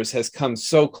Strangers has come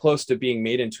so close to being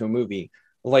made into a movie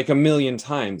like a million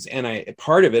times. And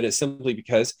part of it is simply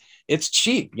because it's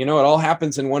cheap. You know, it all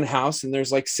happens in one house and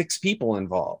there's like 6 people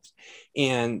involved.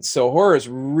 And so horror is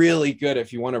really good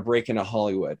if you want to break into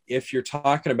Hollywood. If you're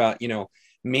talking about, you know,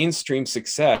 mainstream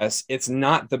success, it's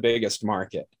not the biggest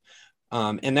market.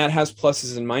 And that has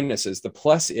pluses and minuses. The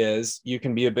plus is you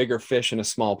can be a bigger fish in a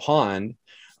small pond.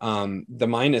 The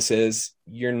minus is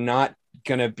you're not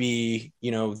going to be,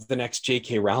 you know, the next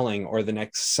J.K. Rowling or the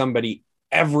next somebody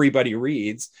everybody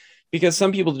reads, because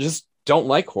some people just don't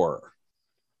like horror.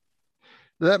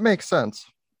 That makes sense.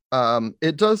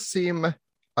 It does seem,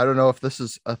 I don't know if this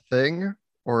is a thing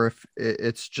or if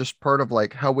it's just part of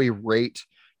like how we rate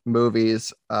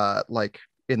movies, like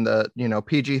in the, you know,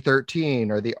 PG-13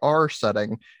 or the R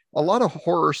setting. A lot of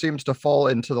horror seems to fall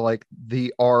into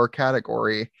the R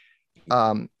category.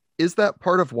 Is that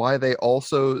part of why they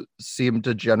also seem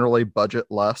to generally budget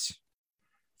less?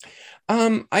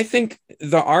 I think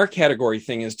the R category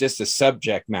thing is just a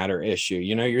subject matter issue.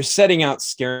 You know, you're setting out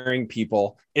scaring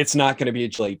people. It's not going to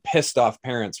be like pissed off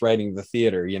parents writing the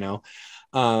theater, you know?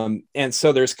 And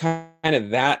so there's kind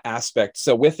of that aspect.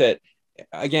 So with it,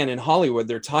 again, in Hollywood,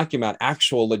 they're talking about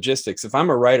actual logistics. If I'm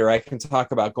a writer, I can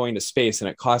talk about going to space and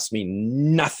it costs me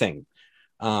nothing.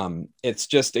 It's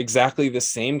just exactly the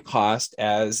same cost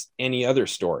as any other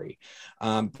story.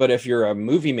 But if you're a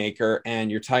movie maker and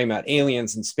you're talking about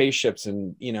aliens and spaceships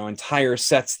and, you know, entire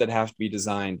sets that have to be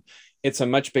designed, it's a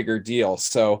much bigger deal.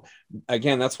 So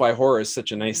again, that's why horror is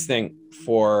such a nice thing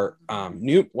for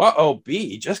new. Whoa,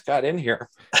 B just got in here.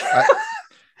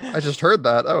 I just heard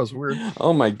that. That was weird.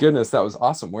 Oh my goodness, that was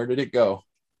awesome. Where did it go?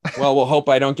 Well, we'll hope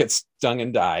I don't get stung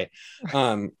and die.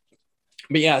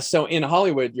 But yeah, so in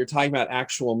Hollywood, you're talking about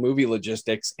actual movie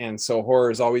logistics. And so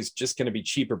horror is always just going to be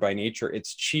cheaper by nature.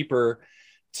 It's cheaper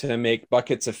to make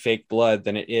buckets of fake blood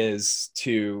than it is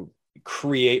to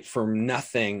create from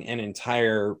nothing an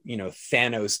entire, you know,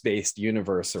 Thanos based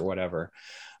universe or whatever.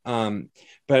 But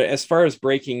as far as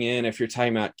breaking in, if you're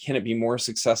talking about, can it be more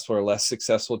successful or less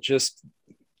successful, just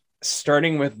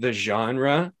starting with the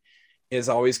genre is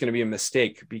always going to be a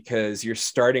mistake, because you're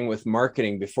starting with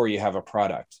marketing before you have a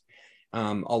product.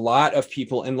 A lot of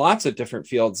people in lots of different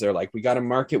fields, they're like, we got to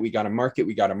market, we got to market,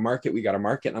 we got to market, we got to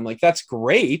market. And I'm like, that's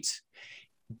great,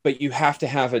 but you have to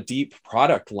have a deep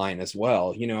product line as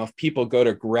well. You know, if people go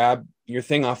to grab your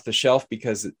thing off the shelf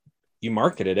because you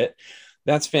marketed it,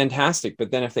 that's fantastic.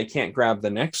 But then if they can't grab the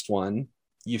next one,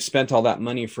 you've spent all that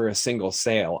money for a single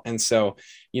sale. And so,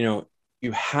 you know,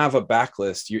 you have a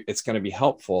backlist, it's going to be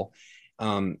helpful.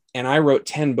 And I wrote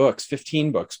 10 books,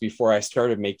 15 books before I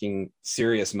started making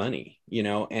serious money, you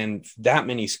know, and that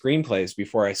many screenplays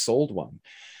before I sold one.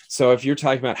 So if you're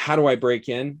talking about how do I break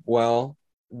in? Well,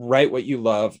 write what you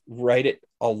love, write it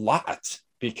a lot,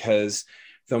 because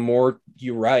the more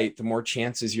you write, the more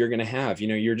chances you're going to have. You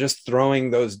know, you're just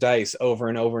throwing those dice over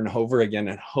and over and over again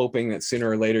and hoping that sooner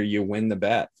or later you win the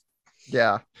bet.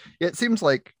 Yeah. It seems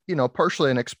like, you know, partially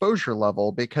an exposure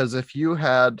level, because if you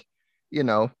had, you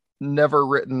know, never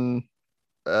written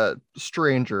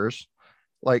Strangers,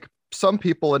 like some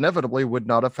people inevitably would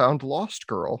not have found Lost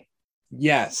Girl.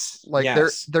 Yes. Like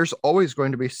yes. there's always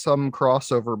going to be some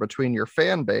crossover between your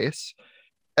fan base.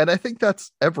 And I think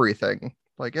that's everything.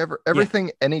 Like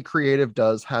everything any creative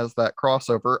does has that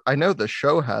crossover. I know the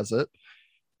show has it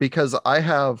because I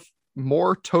have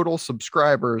more total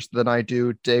subscribers than I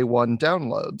do day one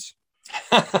downloads.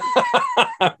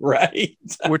 Right.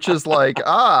 Which is like,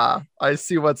 I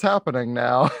see what's happening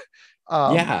now.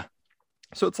 Yeah.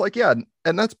 So it's like, yeah,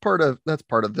 and that's part of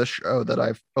this show that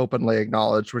I've openly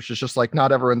acknowledged, which is just like,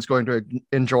 not everyone's going to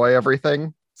enjoy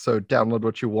everything. So download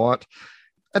what you want.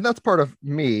 And that's part of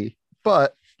me.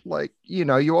 But like, you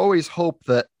know, you always hope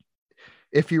that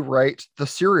if you write the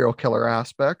serial killer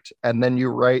aspect and then you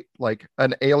write like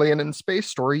an alien in space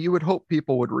story, you would hope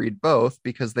people would read both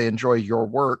because they enjoy your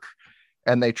work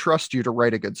and they trust you to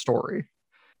write a good story.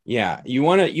 Yeah, you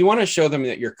want to show them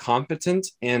that you're competent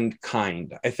and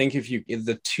kind. I think if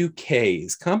the 2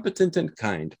 Ks, competent and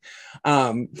kind,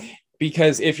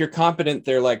 because if you're competent,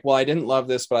 they're like, well, I didn't love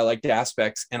this, but I liked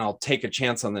aspects, and I'll take a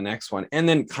chance on the next one. And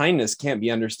then kindness can't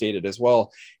be understated as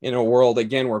well in a world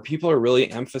again where people are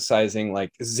really emphasizing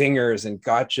like zingers and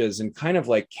gotchas and kind of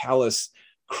like callous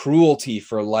cruelty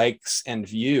for likes and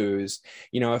views.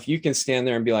 If you can stand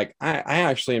there and be like, I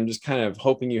actually am just kind of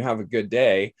hoping you have a good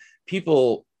day.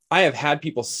 I have had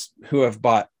people who have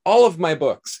bought all of my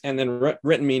books and then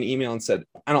written me an email and said,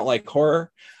 I don't like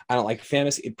horror. I don't like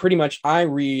fantasy. Pretty much I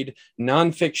read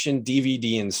nonfiction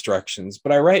DVD instructions,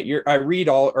 but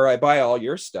I buy all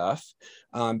your stuff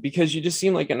because you just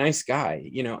seem like a nice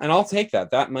guy, and I'll take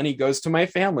that. That money goes to my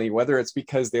family, whether it's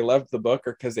because they loved the book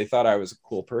or because they thought I was a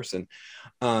cool person.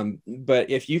 But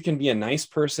if you can be a nice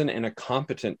person and a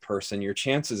competent person, your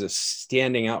chances of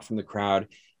standing out from the crowd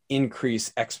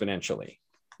increase exponentially.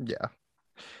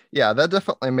 Yeah, that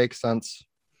definitely makes sense.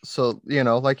 So,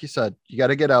 like you said, you got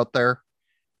to get out there.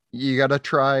 You got to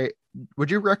try.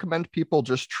 Would you recommend people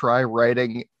just try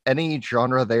writing any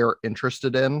genre they are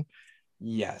interested in?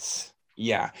 Yes.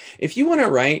 Yeah. If you want to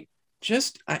write,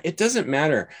 it doesn't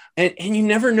matter. And you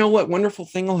never know what wonderful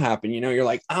thing will happen. You're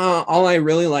like, all I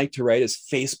really like to write is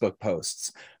Facebook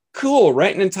posts. Cool,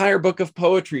 write an entire book of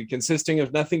poetry consisting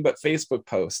of nothing but Facebook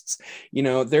posts.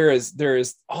 There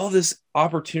is all this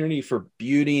opportunity for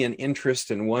beauty and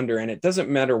interest and wonder, and it doesn't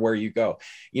matter where you go.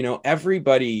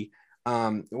 Everybody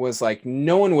was like,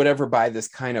 no one would ever buy this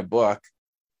kind of book,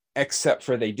 except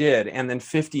for they did. And then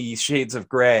 50 Shades of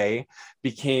Grey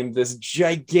became this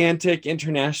gigantic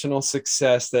international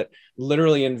success that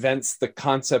literally invents the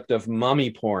concept of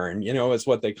mommy porn, is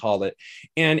what they called it.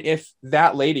 And if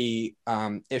that lady,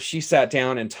 if she sat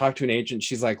down and talked to an agent,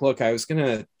 she's like, look, I was going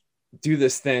to do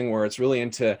this thing where it's really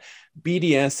into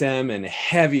BDSM and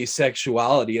heavy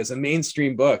sexuality as a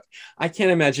mainstream book. I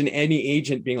can't imagine any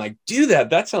agent being like, do that.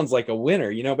 That sounds like a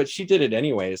winner, but she did it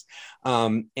anyways.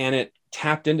 And it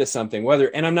tapped into something,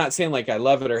 and I'm not saying like I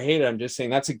love it or hate it. I'm just saying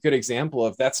that's a good example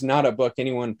of that's not a book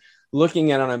anyone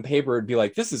looking at it on paper would be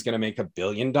like, this is going to make $1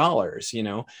 billion,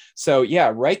 So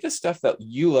yeah, write the stuff that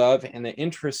you love and that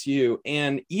interests you.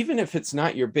 And even if it's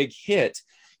not your big hit,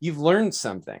 you've learned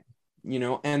something,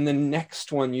 and the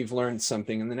next one you've learned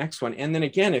something, and the next one. And then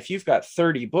again, if you've got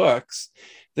 30 books,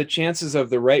 the chances of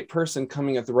the right person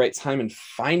coming at the right time and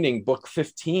finding book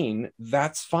 15,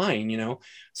 that's fine.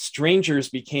 Strangers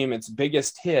became its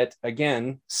biggest hit,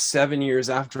 again, 7 years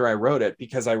after I wrote it,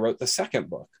 because I wrote the second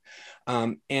book.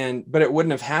 But it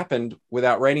wouldn't have happened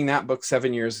without writing that book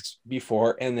 7 years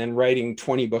before and then writing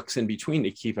 20 books in between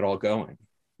to keep it all going.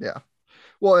 Yeah.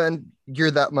 Well, and you're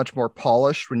that much more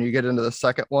polished when you get into the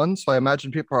second one. So I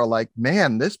imagine people are like,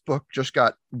 man, this book just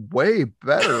got way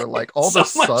better. Like all of a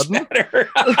sudden.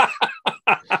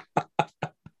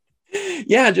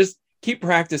 Yeah, just keep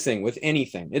practicing with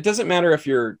anything. It doesn't matter if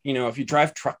if you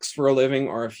drive trucks for a living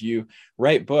or if you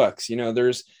write books,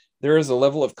 there is a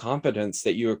level of competence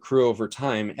that you accrue over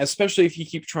time, especially if you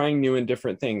keep trying new and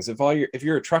different things. If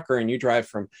you're a trucker and you drive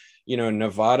from,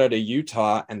 Nevada to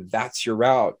Utah, and that's your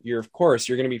route, you're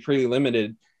going to be pretty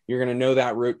limited. You're going to know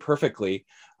that route perfectly.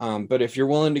 But if you're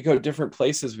willing to go different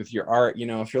places with your art,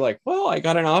 if you're like, well, I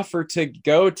got an offer to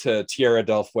go to Tierra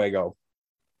del Fuego,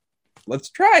 let's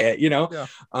try it, Yeah.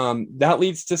 That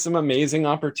leads to some amazing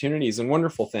opportunities and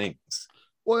wonderful things.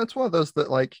 Well, it's one of those that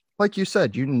like you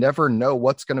said, you never know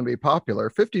what's going to be popular.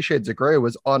 50 Shades of Grey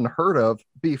was unheard of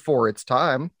before its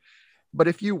time. But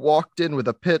if you walked in with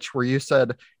a pitch where you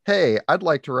said, hey, I'd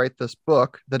like to write this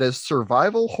book that is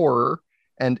survival horror,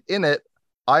 and in it,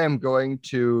 I am going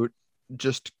to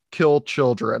just kill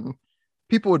children,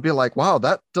 people would be like, wow,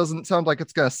 that doesn't sound like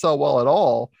it's going to sell well at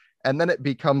all. And then it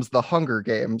becomes the Hunger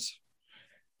Games.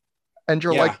 And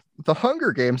you're like, the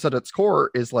Hunger Games at its core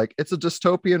is like, it's a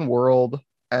dystopian world,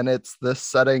 and it's this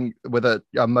setting with a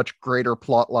much greater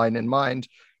plot line in mind.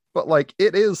 But like,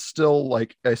 it is still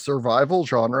like a survival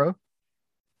genre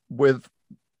with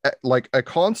like a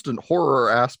constant horror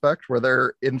aspect where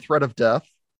they're in threat of death.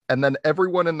 And then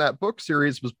everyone in that book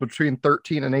series was between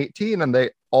 13 and 18, and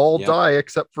they all die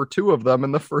except for two of them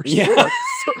in the first book.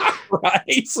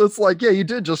 Right. So it's like, yeah, you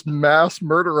did just mass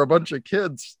murder a bunch of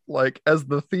kids, like as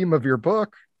the theme of your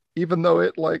book, even though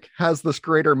it like has this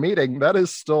greater meaning. That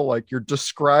is still like your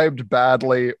described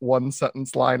badly one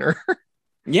sentence liner.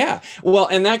 Yeah. Well,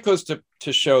 and that goes to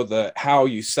show how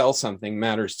you sell something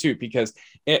matters too, because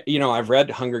I've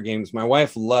read Hunger Games. My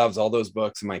wife loves all those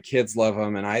books and my kids love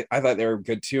them. And I thought they were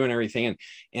good too and everything.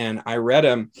 And I read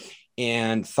them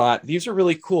and thought these are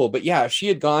really cool. But yeah, if she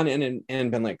had gone in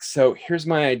and been like, so here's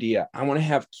my idea. I want to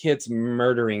have kids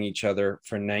murdering each other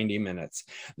for 90 minutes.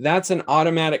 That's an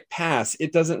automatic pass.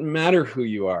 It doesn't matter who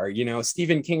you are.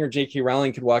 Stephen King or J.K.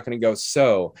 Rowling could walk in and go,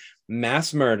 so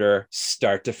mass murder,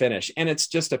 start to finish. And it's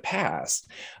just a pass.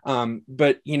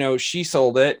 But, she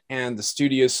sold it, and the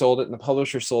studio sold it, and the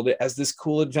publisher sold it as this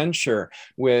cool adventure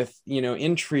with,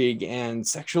 intrigue and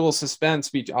sexual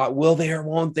suspense. Will they or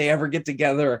won't they ever get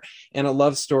together, and a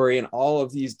love story, and all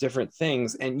of these different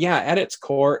things. And yeah, at its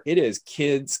core, it is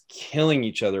kids killing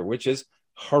each other, which is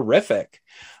horrific.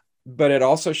 But it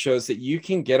also shows that you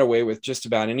can get away with just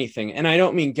about anything. And I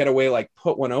don't mean get away like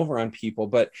put one over on people,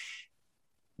 but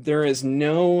there is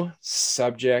no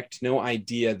subject, no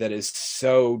idea that is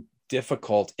so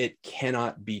difficult it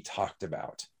cannot be talked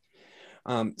about.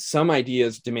 Some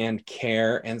ideas demand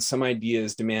care, and some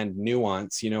ideas demand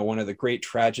nuance. One of the great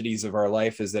tragedies of our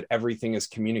life is that everything is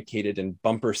communicated in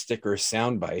bumper sticker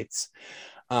sound bites.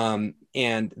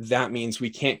 And that means we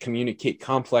can't communicate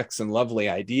complex and lovely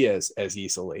ideas as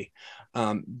easily.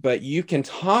 But you can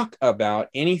talk about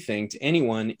anything to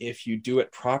anyone if you do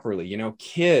it properly.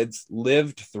 Kids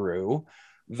lived through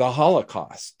the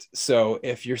Holocaust. So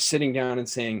if you're sitting down and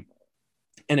saying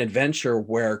an adventure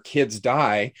where kids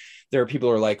die, there are people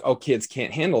who are like, oh, kids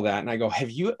can't handle that. And I go, have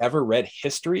you ever read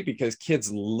history? Because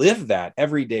kids live that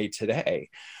every day today.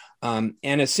 And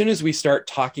as soon as we start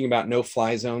talking about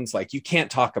no-fly zones, like you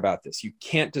can't talk about this, you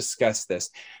can't discuss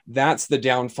this, that's the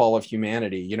downfall of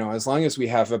humanity. As long as we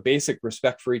have a basic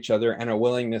respect for each other and a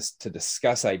willingness to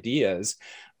discuss ideas,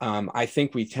 I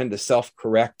think we tend to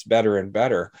self-correct better and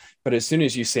better. But as soon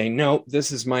as you say, no,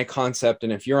 this is my concept,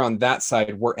 and if you're on that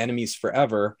side, we're enemies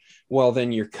forever, well,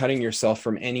 then you're cutting yourself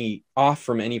from any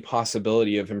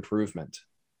possibility of improvement.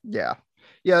 Yeah.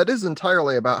 Yeah, it is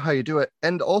entirely about how you do it.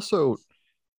 And also,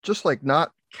 just like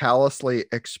not callously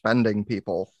expending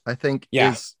people, I think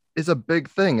is a big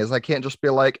thing. Is I can't just be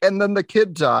like, and then the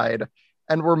kid died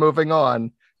and we're moving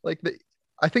on.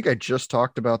 I think I just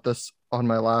talked about this on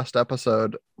my last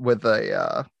episode with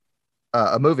a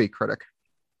movie critic.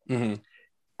 Mm-hmm.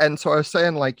 And so I was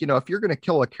saying, like, if you're going to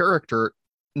kill a character,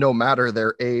 no matter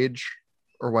their age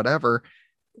or whatever,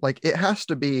 like it has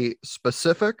to be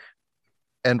specific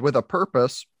and with a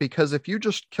purpose, because if you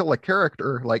just kill a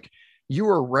character, like, you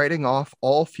are writing off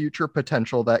all future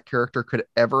potential that character could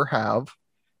ever have,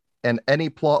 and any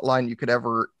plot line you could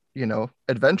ever,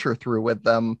 adventure through with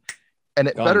them. And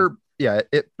it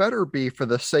better be for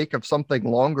the sake of something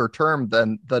longer term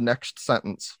than the next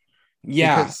sentence.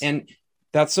 Yeah. Because... And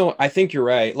that's so, I think you're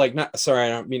right. Like, sorry, I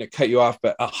don't mean to cut you off,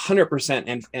 but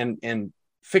 100%. And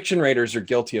fiction writers are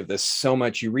guilty of this so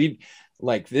much. You read,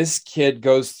 like, this kid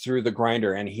goes through the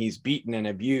grinder and he's beaten and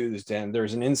abused, and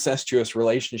there's an incestuous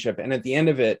relationship. And at the end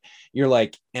of it, you're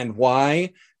like, and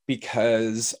why?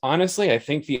 Because honestly, I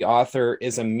think the author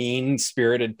is a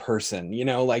mean-spirited person,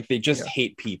 like they just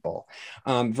hate people,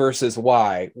 versus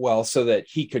why? Well, so that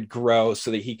he could grow, so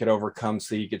that he could overcome,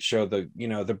 so he could show the,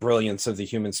 the brilliance of the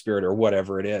human spirit or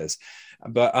whatever it is.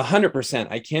 But 100%,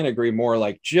 I can't agree more.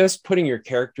 Like, just putting your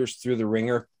characters through the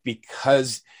ringer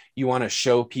because you want to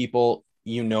show people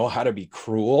how to be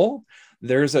cruel,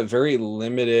 there's a very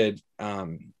limited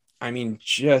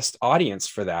just audience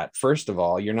for that. First of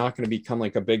all, you're not going to become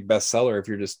like a big bestseller if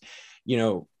you're just,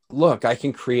 look, I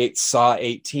can create Saw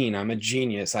 18, I'm a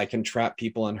genius, I can trap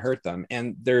people and hurt them.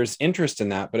 And there's interest in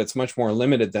that, but it's much more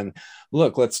limited than,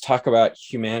 look, let's talk about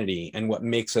humanity and what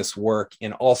makes us work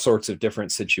in all sorts of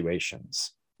different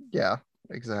situations. Yeah,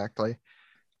 exactly.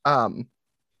 And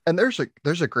there's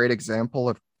a great example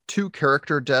of two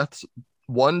character deaths,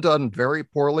 one done very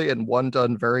poorly and one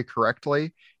done very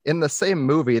correctly, in the same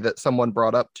movie that someone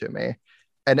brought up to me.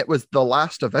 And it was the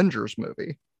last Avengers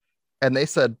movie. And they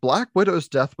said Black Widow's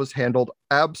death was handled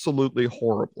absolutely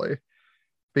horribly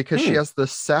because she has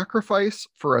this sacrifice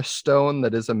for a stone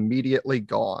that is immediately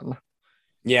gone.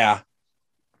 Yeah.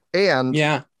 And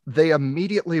they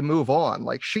immediately move on.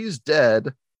 Like, she's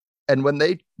dead. And when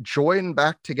they join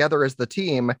back together as the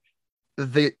team,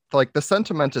 the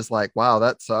sentiment is like, wow,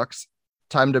 that sucks.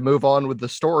 Time to move on with the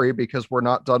story because we're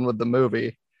not done with the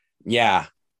movie. Yeah.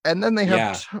 And then they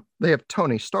have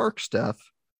Tony Stark's death,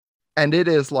 and it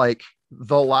is like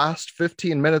the last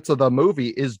 15 minutes of the movie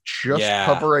is just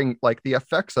covering like the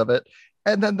effects of it.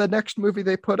 And then the next movie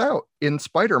they put out in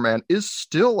Spider-Man is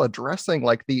still addressing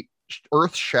like the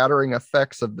earth-shattering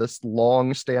effects of this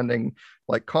long-standing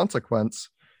like consequence.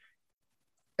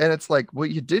 And it's like, well,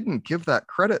 you didn't give that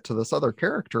credit to this other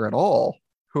character at all,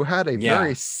 who had a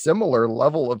very similar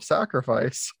level of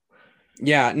sacrifice.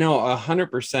 Yeah, no,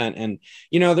 100%. And,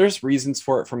 you know, there's reasons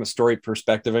for it from a story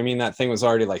perspective. I mean, that thing was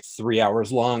already like 3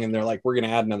 hours long, and they're like, we're going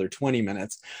to add another 20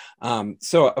 minutes.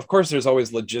 So, of course, there's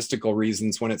always logistical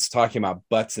reasons when it's talking about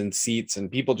butts and seats,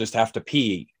 and people just have to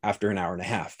pee after an hour and a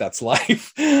half. That's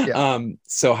life. Yeah.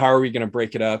 So, how are we going to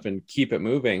break it up and keep it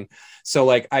moving? So,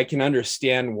 like, I can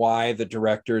understand why the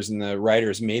directors and the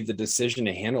writers made the decision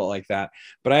to handle it like that.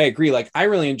 But I agree. Like, I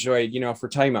really enjoyed, you know, if we're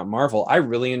talking about Marvel, I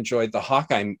really enjoyed the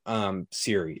Hawkeye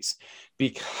series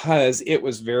because it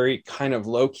was very kind of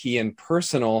low key and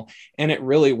personal. And it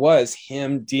really was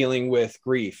him dealing with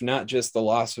grief, not just the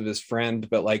loss of his friend,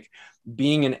 but like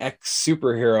being an ex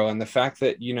superhero. And the fact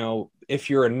that, you know, if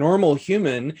you're a normal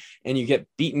human and you get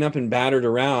beaten up and battered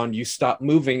around, you stop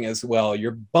moving as well.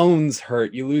 Your bones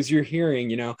hurt, you lose your hearing,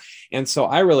 you know. And so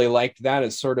I really liked that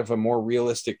as sort of a more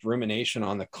realistic rumination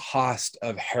on the cost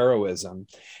of heroism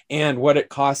and what it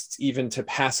costs even to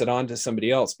pass it on to somebody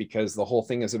else, because the whole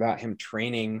thing is about him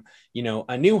training, you know,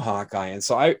 a new Hawkeye. And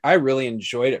so I really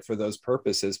enjoyed it for those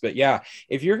purposes. But yeah,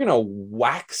 if you're going to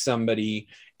whack somebody,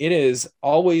 it is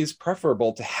always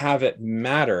preferable to have it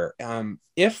matter.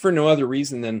 If for no other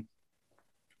reason than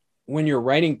when you're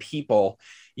writing people,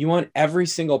 you want every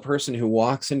single person who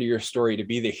walks into your story to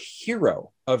be the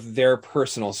hero of their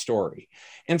personal story.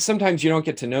 And sometimes you don't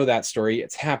get to know that story.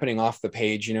 It's happening off the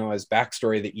page, you know, as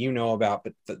backstory that you know about,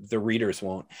 but the readers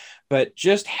won't. But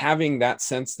just having that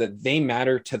sense that they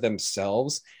matter to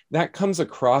themselves, that comes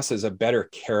across as a better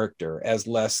character, as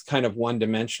less kind of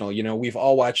one-dimensional. You know, we've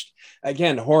all watched,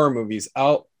 again, horror movies.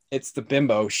 Oh, it's the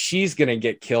bimbo. She's going to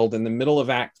get killed in the middle of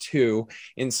Act 2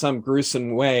 in some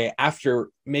gruesome way after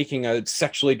making a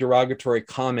sexually derogatory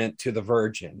comment to the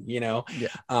Virgin, you know?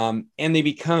 Yeah. And they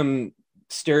become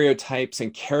stereotypes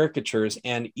and caricatures.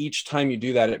 And each time you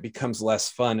do that, it becomes less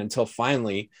fun until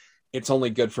finally it's only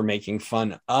good for making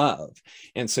fun of.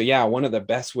 And so, yeah, one of the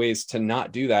best ways to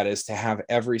not do that is to have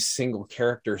every single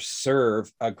character serve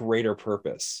a greater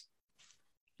purpose.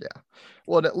 Yeah.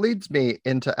 Well, and it leads me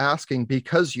into asking,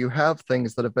 because you have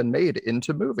things that have been made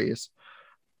into movies,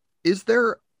 is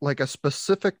there like a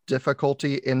specific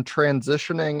difficulty in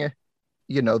transitioning,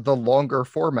 you know, the longer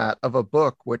format of a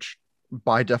book, which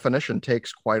by definition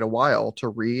takes quite a while to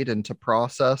read and to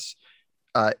process,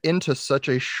 into such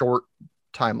a short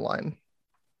timeline?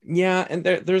 Yeah, and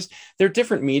they're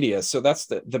different media. So that's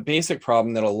the basic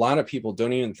problem that a lot of people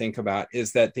don't even think about,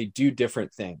 is that they do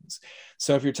different things.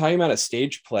 So if you're talking about a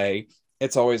stage play,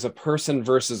 it's always a person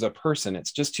versus a person.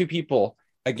 It's just two people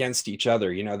against each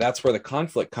other. You know, that's where the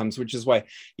conflict comes, which is why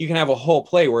you can have a whole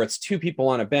play where it's two people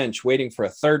on a bench waiting for a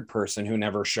third person who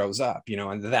never shows up, you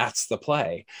know, and that's the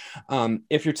play.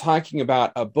 If you're talking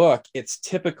about a book, it's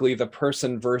typically the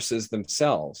person versus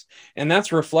themselves. And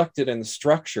that's reflected in the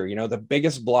structure. You know, the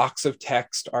biggest blocks of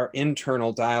text are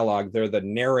internal dialogue. They're the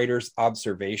narrator's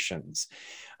observations.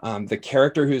 The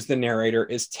character who's the narrator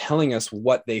is telling us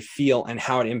what they feel and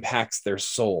how it impacts their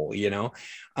soul, you know?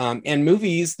 And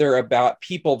movies, they're about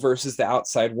people versus the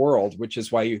outside world, which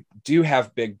is why you do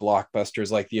have big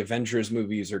blockbusters like the Avengers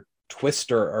movies or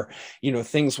Twister, or, you know,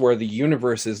 things where the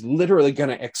universe is literally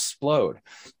going to explode.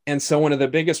 And so one of the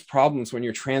biggest problems when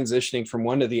you're transitioning from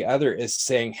one to the other is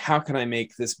saying, how can I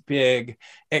make this big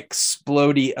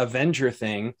explodey Avenger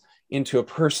thing into a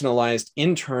personalized,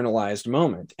 internalized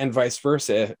moment, and vice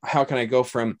versa? How can I go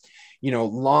from, you know,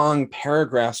 long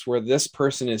paragraphs where this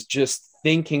person is just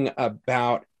thinking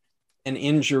about an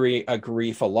injury, a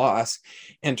grief, a loss,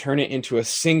 and turn it into a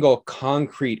single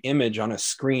concrete image on a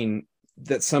screen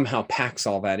that somehow packs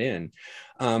all that in?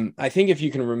 I think if you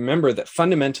can remember that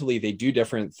fundamentally they do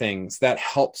different things, that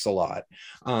helps a lot.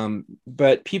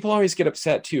 But people always get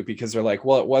upset too, because they're like,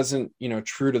 well, it wasn't, you know,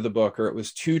 true to the book, or it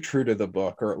was too true to the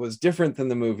book, or it was different than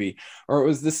the movie, or it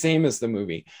was the same as the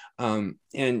movie.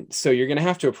 And so you're going to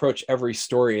have to approach every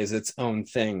story as its own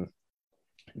thing.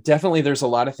 Definitely, there's a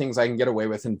lot of things I can get away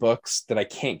with in books that I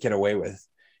can't get away with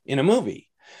in a movie.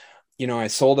 You know, I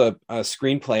sold a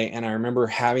screenplay, and I remember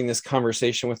having this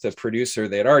conversation with the producer.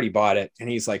 They had already bought it. And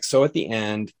he's like, so at the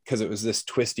end, because it was this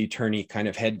twisty turny kind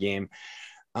of head game,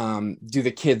 do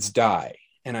the kids die?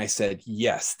 And I said,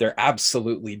 yes, they're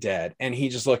absolutely dead. And he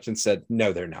just looked and said,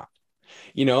 no, they're not.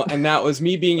 You know, and that was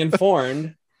me being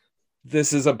informed.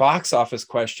 This is a box office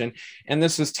question. And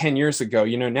this was 10 years ago.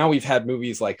 You know, now we've had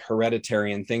movies like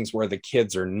Hereditary and things where the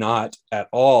kids are not at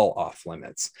all off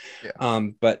limits. Yeah.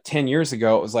 But 10 years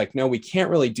ago, it was like, no, we can't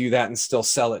really do that and still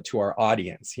sell it to our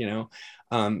audience, you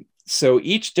know? So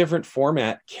each different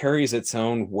format carries its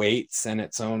own weights and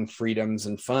its own freedoms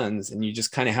and funds. And you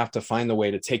just kind of have to find the way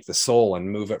to take the soul and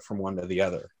move it from one to the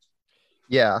other.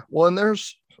 Yeah. Well, and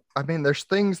there's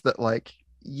things that, like,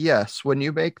 yes, when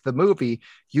you make the movie,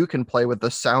 you can play with the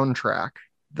soundtrack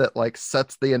that like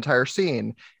sets the entire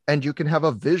scene, and you can have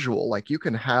a visual, like you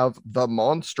can have the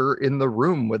monster in the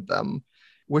room with them,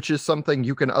 which is something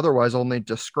you can otherwise only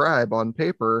describe on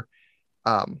paper.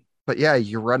 But yeah,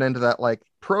 you run into that like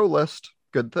pro list,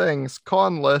 good things,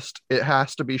 con list, it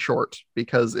has to be short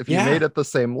because if you made Yeah. it the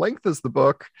same length as the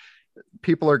book,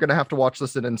 people are going to have to watch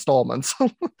this in installments.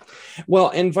 Well,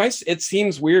 and Vice, it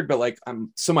seems weird, but like,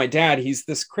 so my dad, he's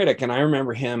this critic, and I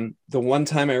remember him the one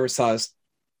time I ever saw us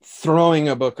throwing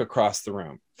a book across the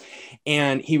room,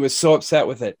 and he was so upset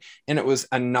with it. And it was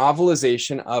a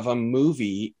novelization of a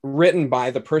movie written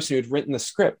by the person who'd written the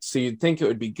script. So you'd think it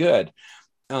would be good.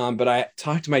 But I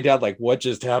talked to my dad, like, what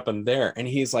just happened there? And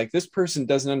he's like, this person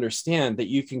doesn't understand that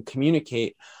you can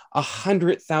communicate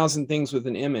 100,000 things with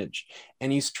an image.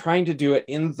 And he's trying to do it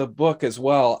in the book as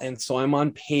well. And so I'm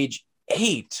on page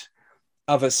 8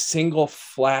 of a single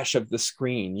flash of the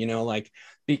screen, like,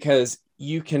 because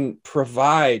you can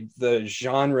provide the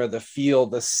genre, the feel,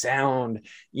 the sound,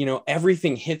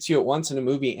 everything hits you at once in a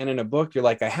movie. And in a book, you're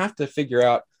like, I have to figure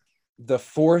out the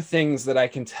 4 things that I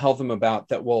can tell them about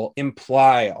that will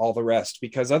imply all the rest,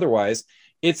 because otherwise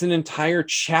it's an entire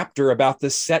chapter about the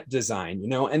set design,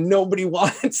 and nobody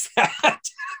wants that.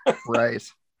 Right.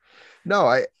 No,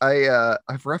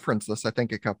 I've referenced this, I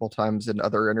think, a couple times in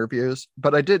other interviews,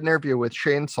 but I did an interview with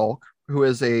Shane Salk, who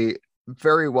is a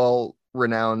very well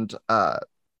renowned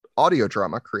audio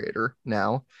drama creator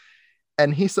now.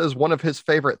 And he says one of his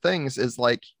favorite things is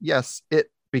like, yes,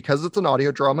 because it's an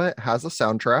audio drama, it has a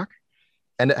soundtrack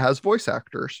and it has voice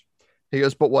actors. He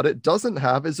goes, but what it doesn't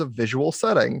have is a visual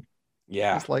setting.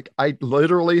 Yeah. It's like, I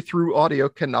literally through audio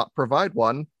cannot provide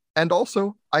one. And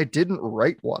also, I didn't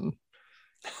write one.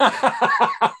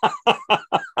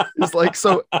 It's like,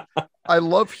 so I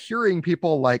love hearing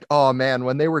people like, oh man,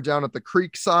 when they were down at the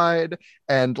creek side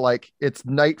and like it's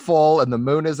nightfall and the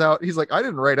moon is out. He's like, I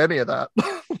didn't write any of that.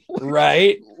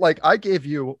 Right. Like I gave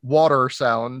you water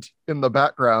sound in the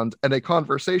background and a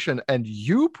conversation, and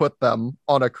you put them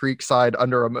on a creek side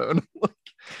under a moon.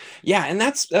 Yeah, and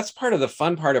that's part of the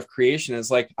fun part of creation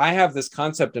is like I have this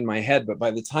concept in my head, but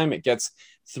by the time it gets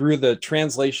through the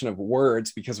translation of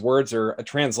words, because words are a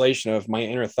translation of my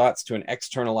inner thoughts to an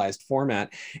externalized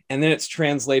format, and then it's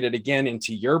translated again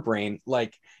into your brain,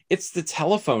 like it's the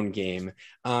telephone game.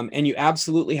 And you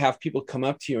absolutely have people come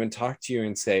up to you and talk to you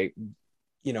and say,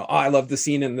 oh, I love the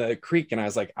scene in the creek. And I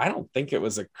was like, I don't think it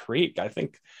was a creek. I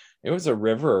think it was a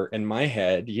river in my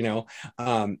head,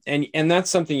 and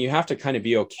that's something you have to kind of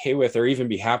be okay with or even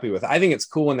be happy with. I think it's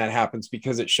cool when that happens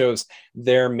because it shows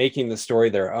they're making the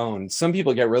story their own. Some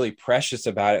people get really precious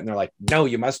about it and they're like, no,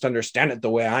 you must understand it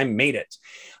the way I made it.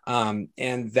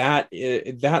 And that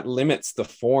limits the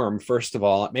form. First of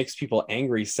all, it makes people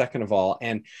angry. Second of all,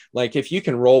 and like, if you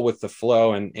can roll with the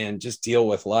flow and just deal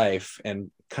with life and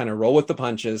kind of roll with the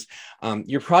punches,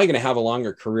 you're probably going to have a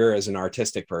longer career as an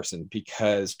artistic person,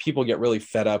 because people get really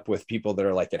fed up with people that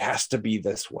are like, it has to be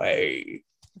this way.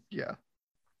 Yeah.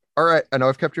 All right. I know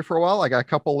I've kept you for a while. I got a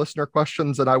couple listener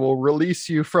questions and I will release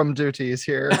you from duties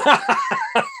here.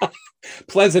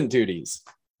 Pleasant duties.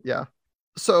 Yeah.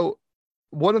 So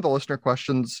one of the listener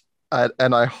questions,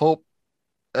 and I hope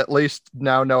at least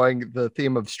now knowing the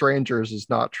theme of strangers is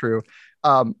not true,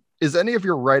 is any of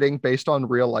your writing based on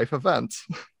real life events?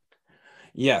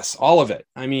 Yes, all of it.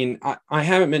 I mean, I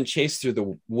haven't been chased through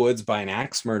the woods by an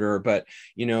axe murderer, but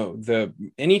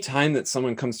any time that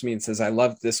someone comes to me and says, I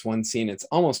love this one scene, it's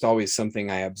almost always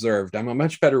something I observed. I'm a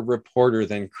much better reporter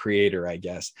than creator, I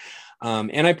guess.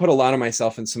 And I put a lot of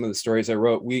myself in some of the stories I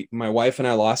wrote. My wife and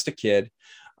I lost a kid.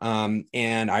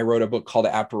 And I wrote a book called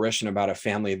Apparition about a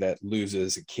family that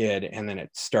loses a kid, and then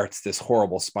it starts this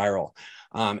horrible spiral.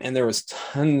 And there was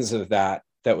tons of that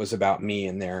was about me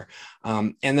in there.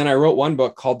 And then I wrote one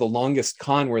book called The Longest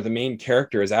Con, where the main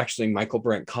character is actually Michael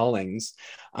Brent Collings.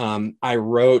 I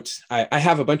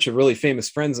have a bunch of really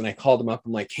famous friends, and I called them up.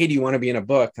 I'm like, hey, do you want to be in a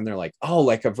book? And they're like, oh,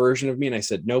 like a version of me? And I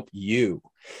said, nope, you.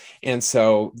 And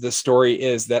so the story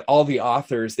is that all the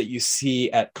authors that you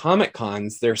see at Comic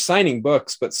Cons, they're signing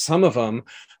books, but some of them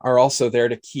are also there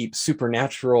to keep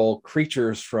supernatural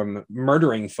creatures from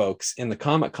murdering folks in the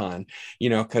Comic Con,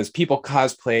 because people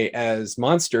cosplay as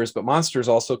monsters, but monsters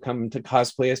also come to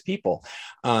cosplay as people.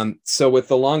 So with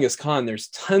The Longest Con, there's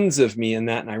tons of me in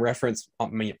that. And I reference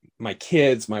my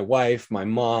kids, my wife, my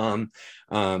mom.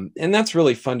 And that's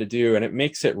really fun to do. And it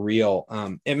makes it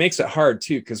real. It makes it hard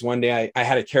too, because one day I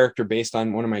had a character based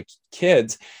on one of my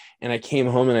kids, and I came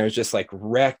home and I was just like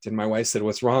wrecked. And my wife said,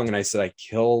 what's wrong? And I said, I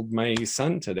killed my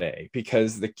son today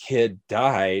because the kid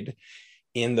died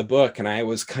in the book, and I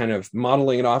was kind of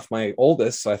modeling it off my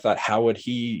oldest. So I thought, how would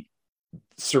he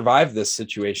survive this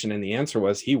situation? And the answer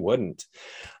was he wouldn't.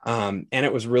 And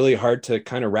it was really hard to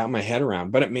kind of wrap my head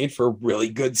around, but it made for a really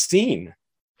good scene.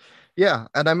 Yeah,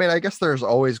 and I mean, I guess there's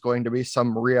always going to be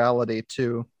some reality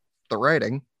to the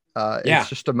writing. Yeah. It's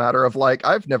just a matter of like,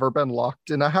 I've never been locked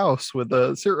in a house with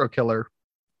a serial killer.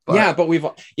 But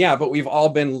we've all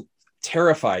been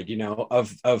terrified,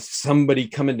 of somebody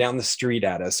coming down the street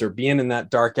at us or being in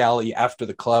that dark alley after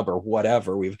the club or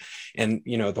whatever.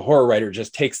 The horror writer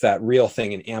just takes that real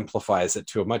thing and amplifies it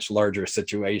to a much larger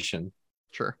situation.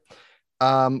 Sure.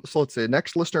 So let's see.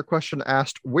 Next listener question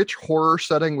asked, which horror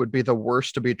setting would be the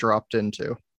worst to be dropped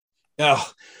into?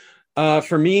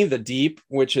 For me, The Deep,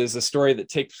 which is a story that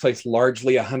takes place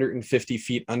largely 150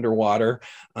 feet underwater.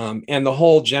 And the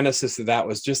whole genesis of that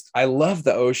was just, I love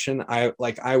the ocean. I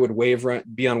would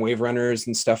be on wave runners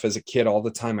and stuff as a kid all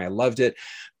the time. I loved it,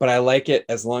 but I like it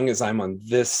as long as I'm on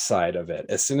this side of it.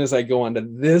 As soon as I go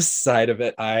onto this side of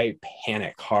it, I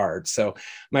panic hard. So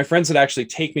my friends would actually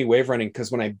take me wave running,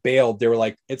 because when I bailed, they were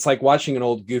like, it's like watching an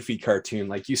old Goofy cartoon.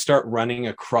 Like, you start running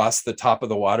across the top of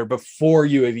the water before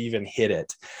you have even hit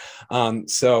it.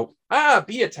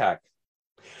 Bee attack.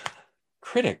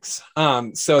 Critics.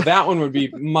 So that one would be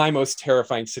my most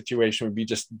terrifying situation, would be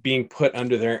just being put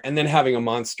under there and then having a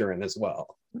monster in as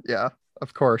well. Yeah,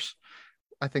 of course.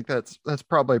 I think that's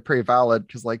probably pretty valid,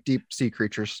 because like deep sea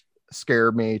creatures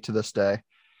scare me to this day.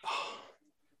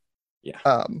 Yeah.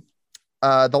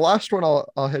 The last one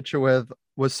I'll hit you with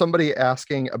was somebody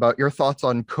asking about your thoughts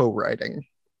on co-writing.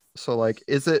 So like,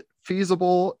 is it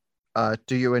feasible?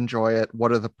 Do you enjoy it?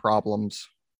 What are the problems?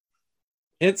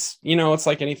 It's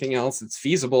like anything else. It's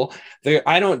feasible.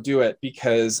 I don't do it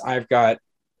because I've got,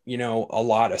 a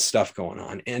lot of stuff going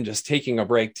on, and just taking a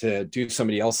break to do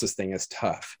somebody else's thing is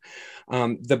tough.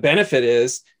 The benefit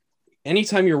is,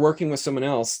 anytime you're working with someone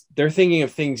else, they're thinking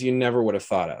of things you never would have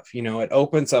thought of. It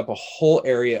opens up a whole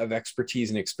area of expertise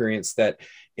and experience that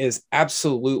is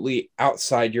absolutely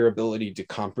outside your ability to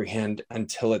comprehend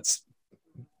until it's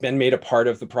been made a part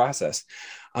of the process.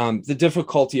 The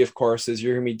difficulty, of course, is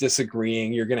you're going to be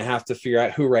disagreeing. You're going to have to figure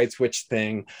out who writes which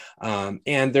thing.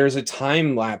 And there's a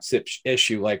time lapse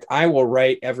issue. Like, I will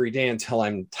write every day until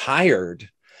I'm tired,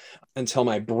 until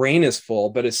my brain is full.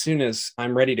 But as soon as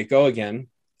I'm ready to go again,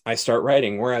 I start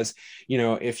writing. Whereas,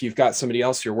 if you've got somebody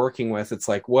else you're working with, it's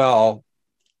like, well,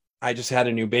 I just had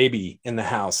a new baby in the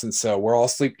house, and so we're all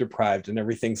sleep deprived and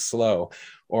everything's slow,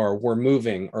 or we're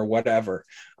moving or whatever.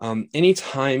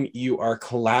 Anytime you are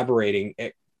collaborating,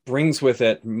 it brings with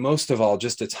it, most of all,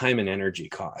 just a time and energy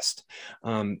cost.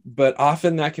 But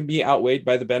often that can be outweighed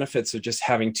by the benefits of just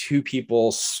having two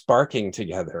people sparking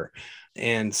together.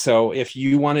 And so if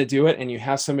you want to do it and you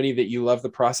have somebody that you love the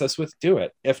process with, do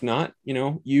it. If not,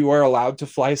 you are allowed to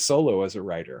fly solo as a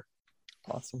writer.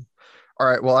 Awesome. All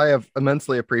right. Well, I have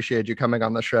immensely appreciated you coming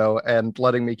on the show and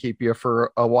letting me keep you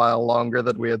for a while longer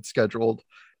than we had scheduled.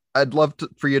 I'd love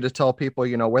for you to tell people,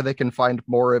 where they can find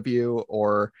more of you,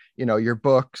 or, your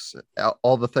books,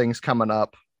 all the things coming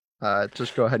up.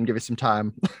 Just go ahead and give you some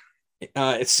time.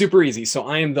 It's super easy. So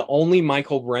I am the only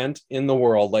Michael Brent in the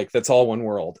world. Like, that's all one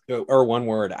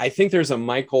word. I think there's a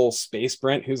Michael Space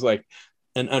Brent who's like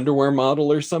an underwear model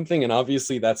or something, and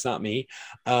obviously that's not me.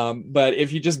 But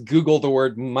if you just Google the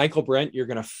word Michael Brent, you're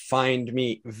going to find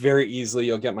me very easily.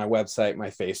 You'll get my website, my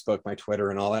Facebook, my Twitter,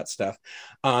 and all that stuff.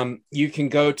 You can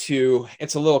go to,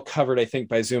 it's a little covered, I think,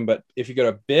 by Zoom, but if you go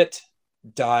to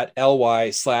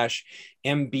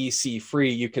bit.ly/MBC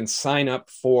free, you can sign up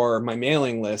for my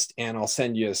mailing list, and I'll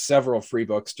send you several free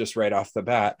books just right off the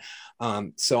bat.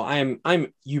 So I'm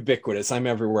ubiquitous. I'm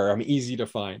everywhere. I'm easy to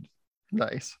find.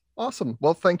 Nice. Awesome.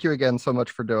 Well, thank you again so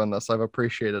much for doing this. I've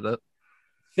appreciated it.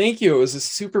 Thank you. It was a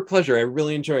super pleasure. I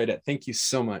really enjoyed it. Thank you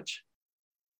so much.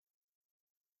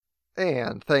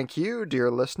 And thank you, dear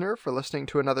listener, for listening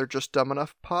to another Just Dumb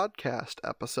Enough podcast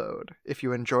episode. If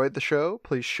you enjoyed the show,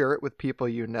 please share it with people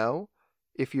you know.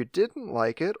 If you didn't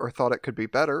like it or thought it could be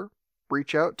better,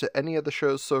 reach out to any of the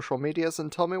show's social medias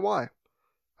and tell me why.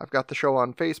 I've got the show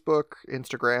on Facebook,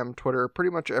 Instagram, Twitter, pretty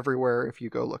much everywhere if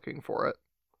you go looking for it.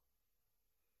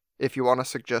 If you want to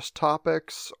suggest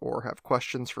topics or have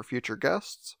questions for future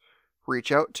guests,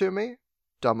 reach out to me,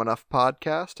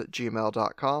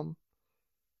 dumbenoughpodcast@gmail.com.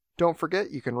 Don't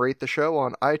forget you can rate the show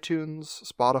on iTunes,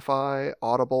 Spotify,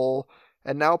 Audible,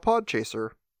 and now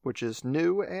Podchaser, which is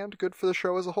new and good for the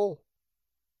show as a whole.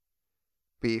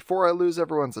 Before I lose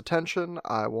everyone's attention,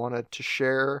 I wanted to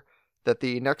share that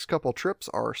the next couple trips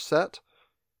are set.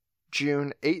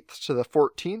 June 8th to the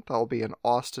 14th, I'll be in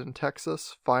Austin,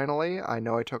 Texas, finally. I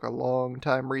know I took a long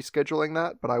time rescheduling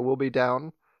that, but I will be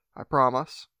down I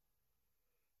promise.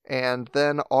 And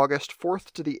then August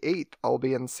 4th to the 8th, I'll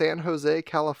be in San Jose,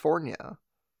 California.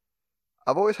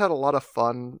 I've always had a lot of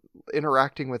fun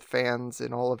interacting with fans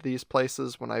in all of these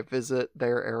places when I visit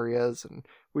their areas, and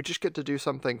we just get to do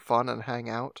something fun and hang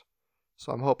out.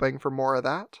 So I'm hoping for more of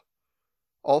that.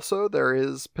 Also, there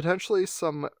is potentially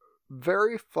some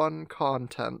very fun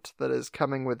content that is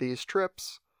coming with these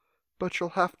trips, but you'll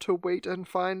have to wait and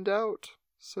find out.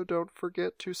 So don't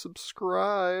forget to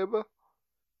subscribe.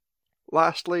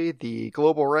 Lastly, the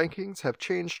global rankings have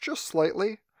changed just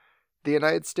slightly. The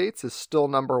United States is still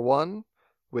number 1,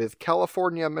 with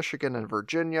California, Michigan, and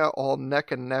Virginia all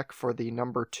neck and neck for the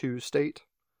number 2 state.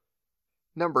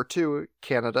 Number 2,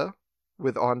 Canada,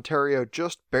 with Ontario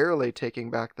just barely taking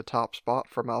back the top spot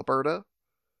from Alberta.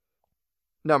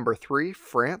 Number 3,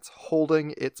 France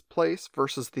holding its place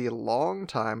versus the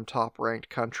longtime top-ranked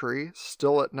country,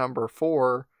 still at number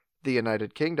 4, the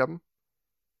United Kingdom.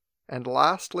 And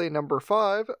lastly, number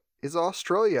 5 is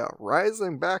Australia,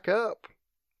 rising back up.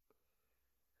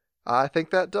 I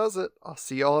think that does it. I'll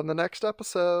see y'all in the next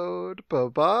episode.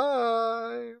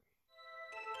 Bye-bye.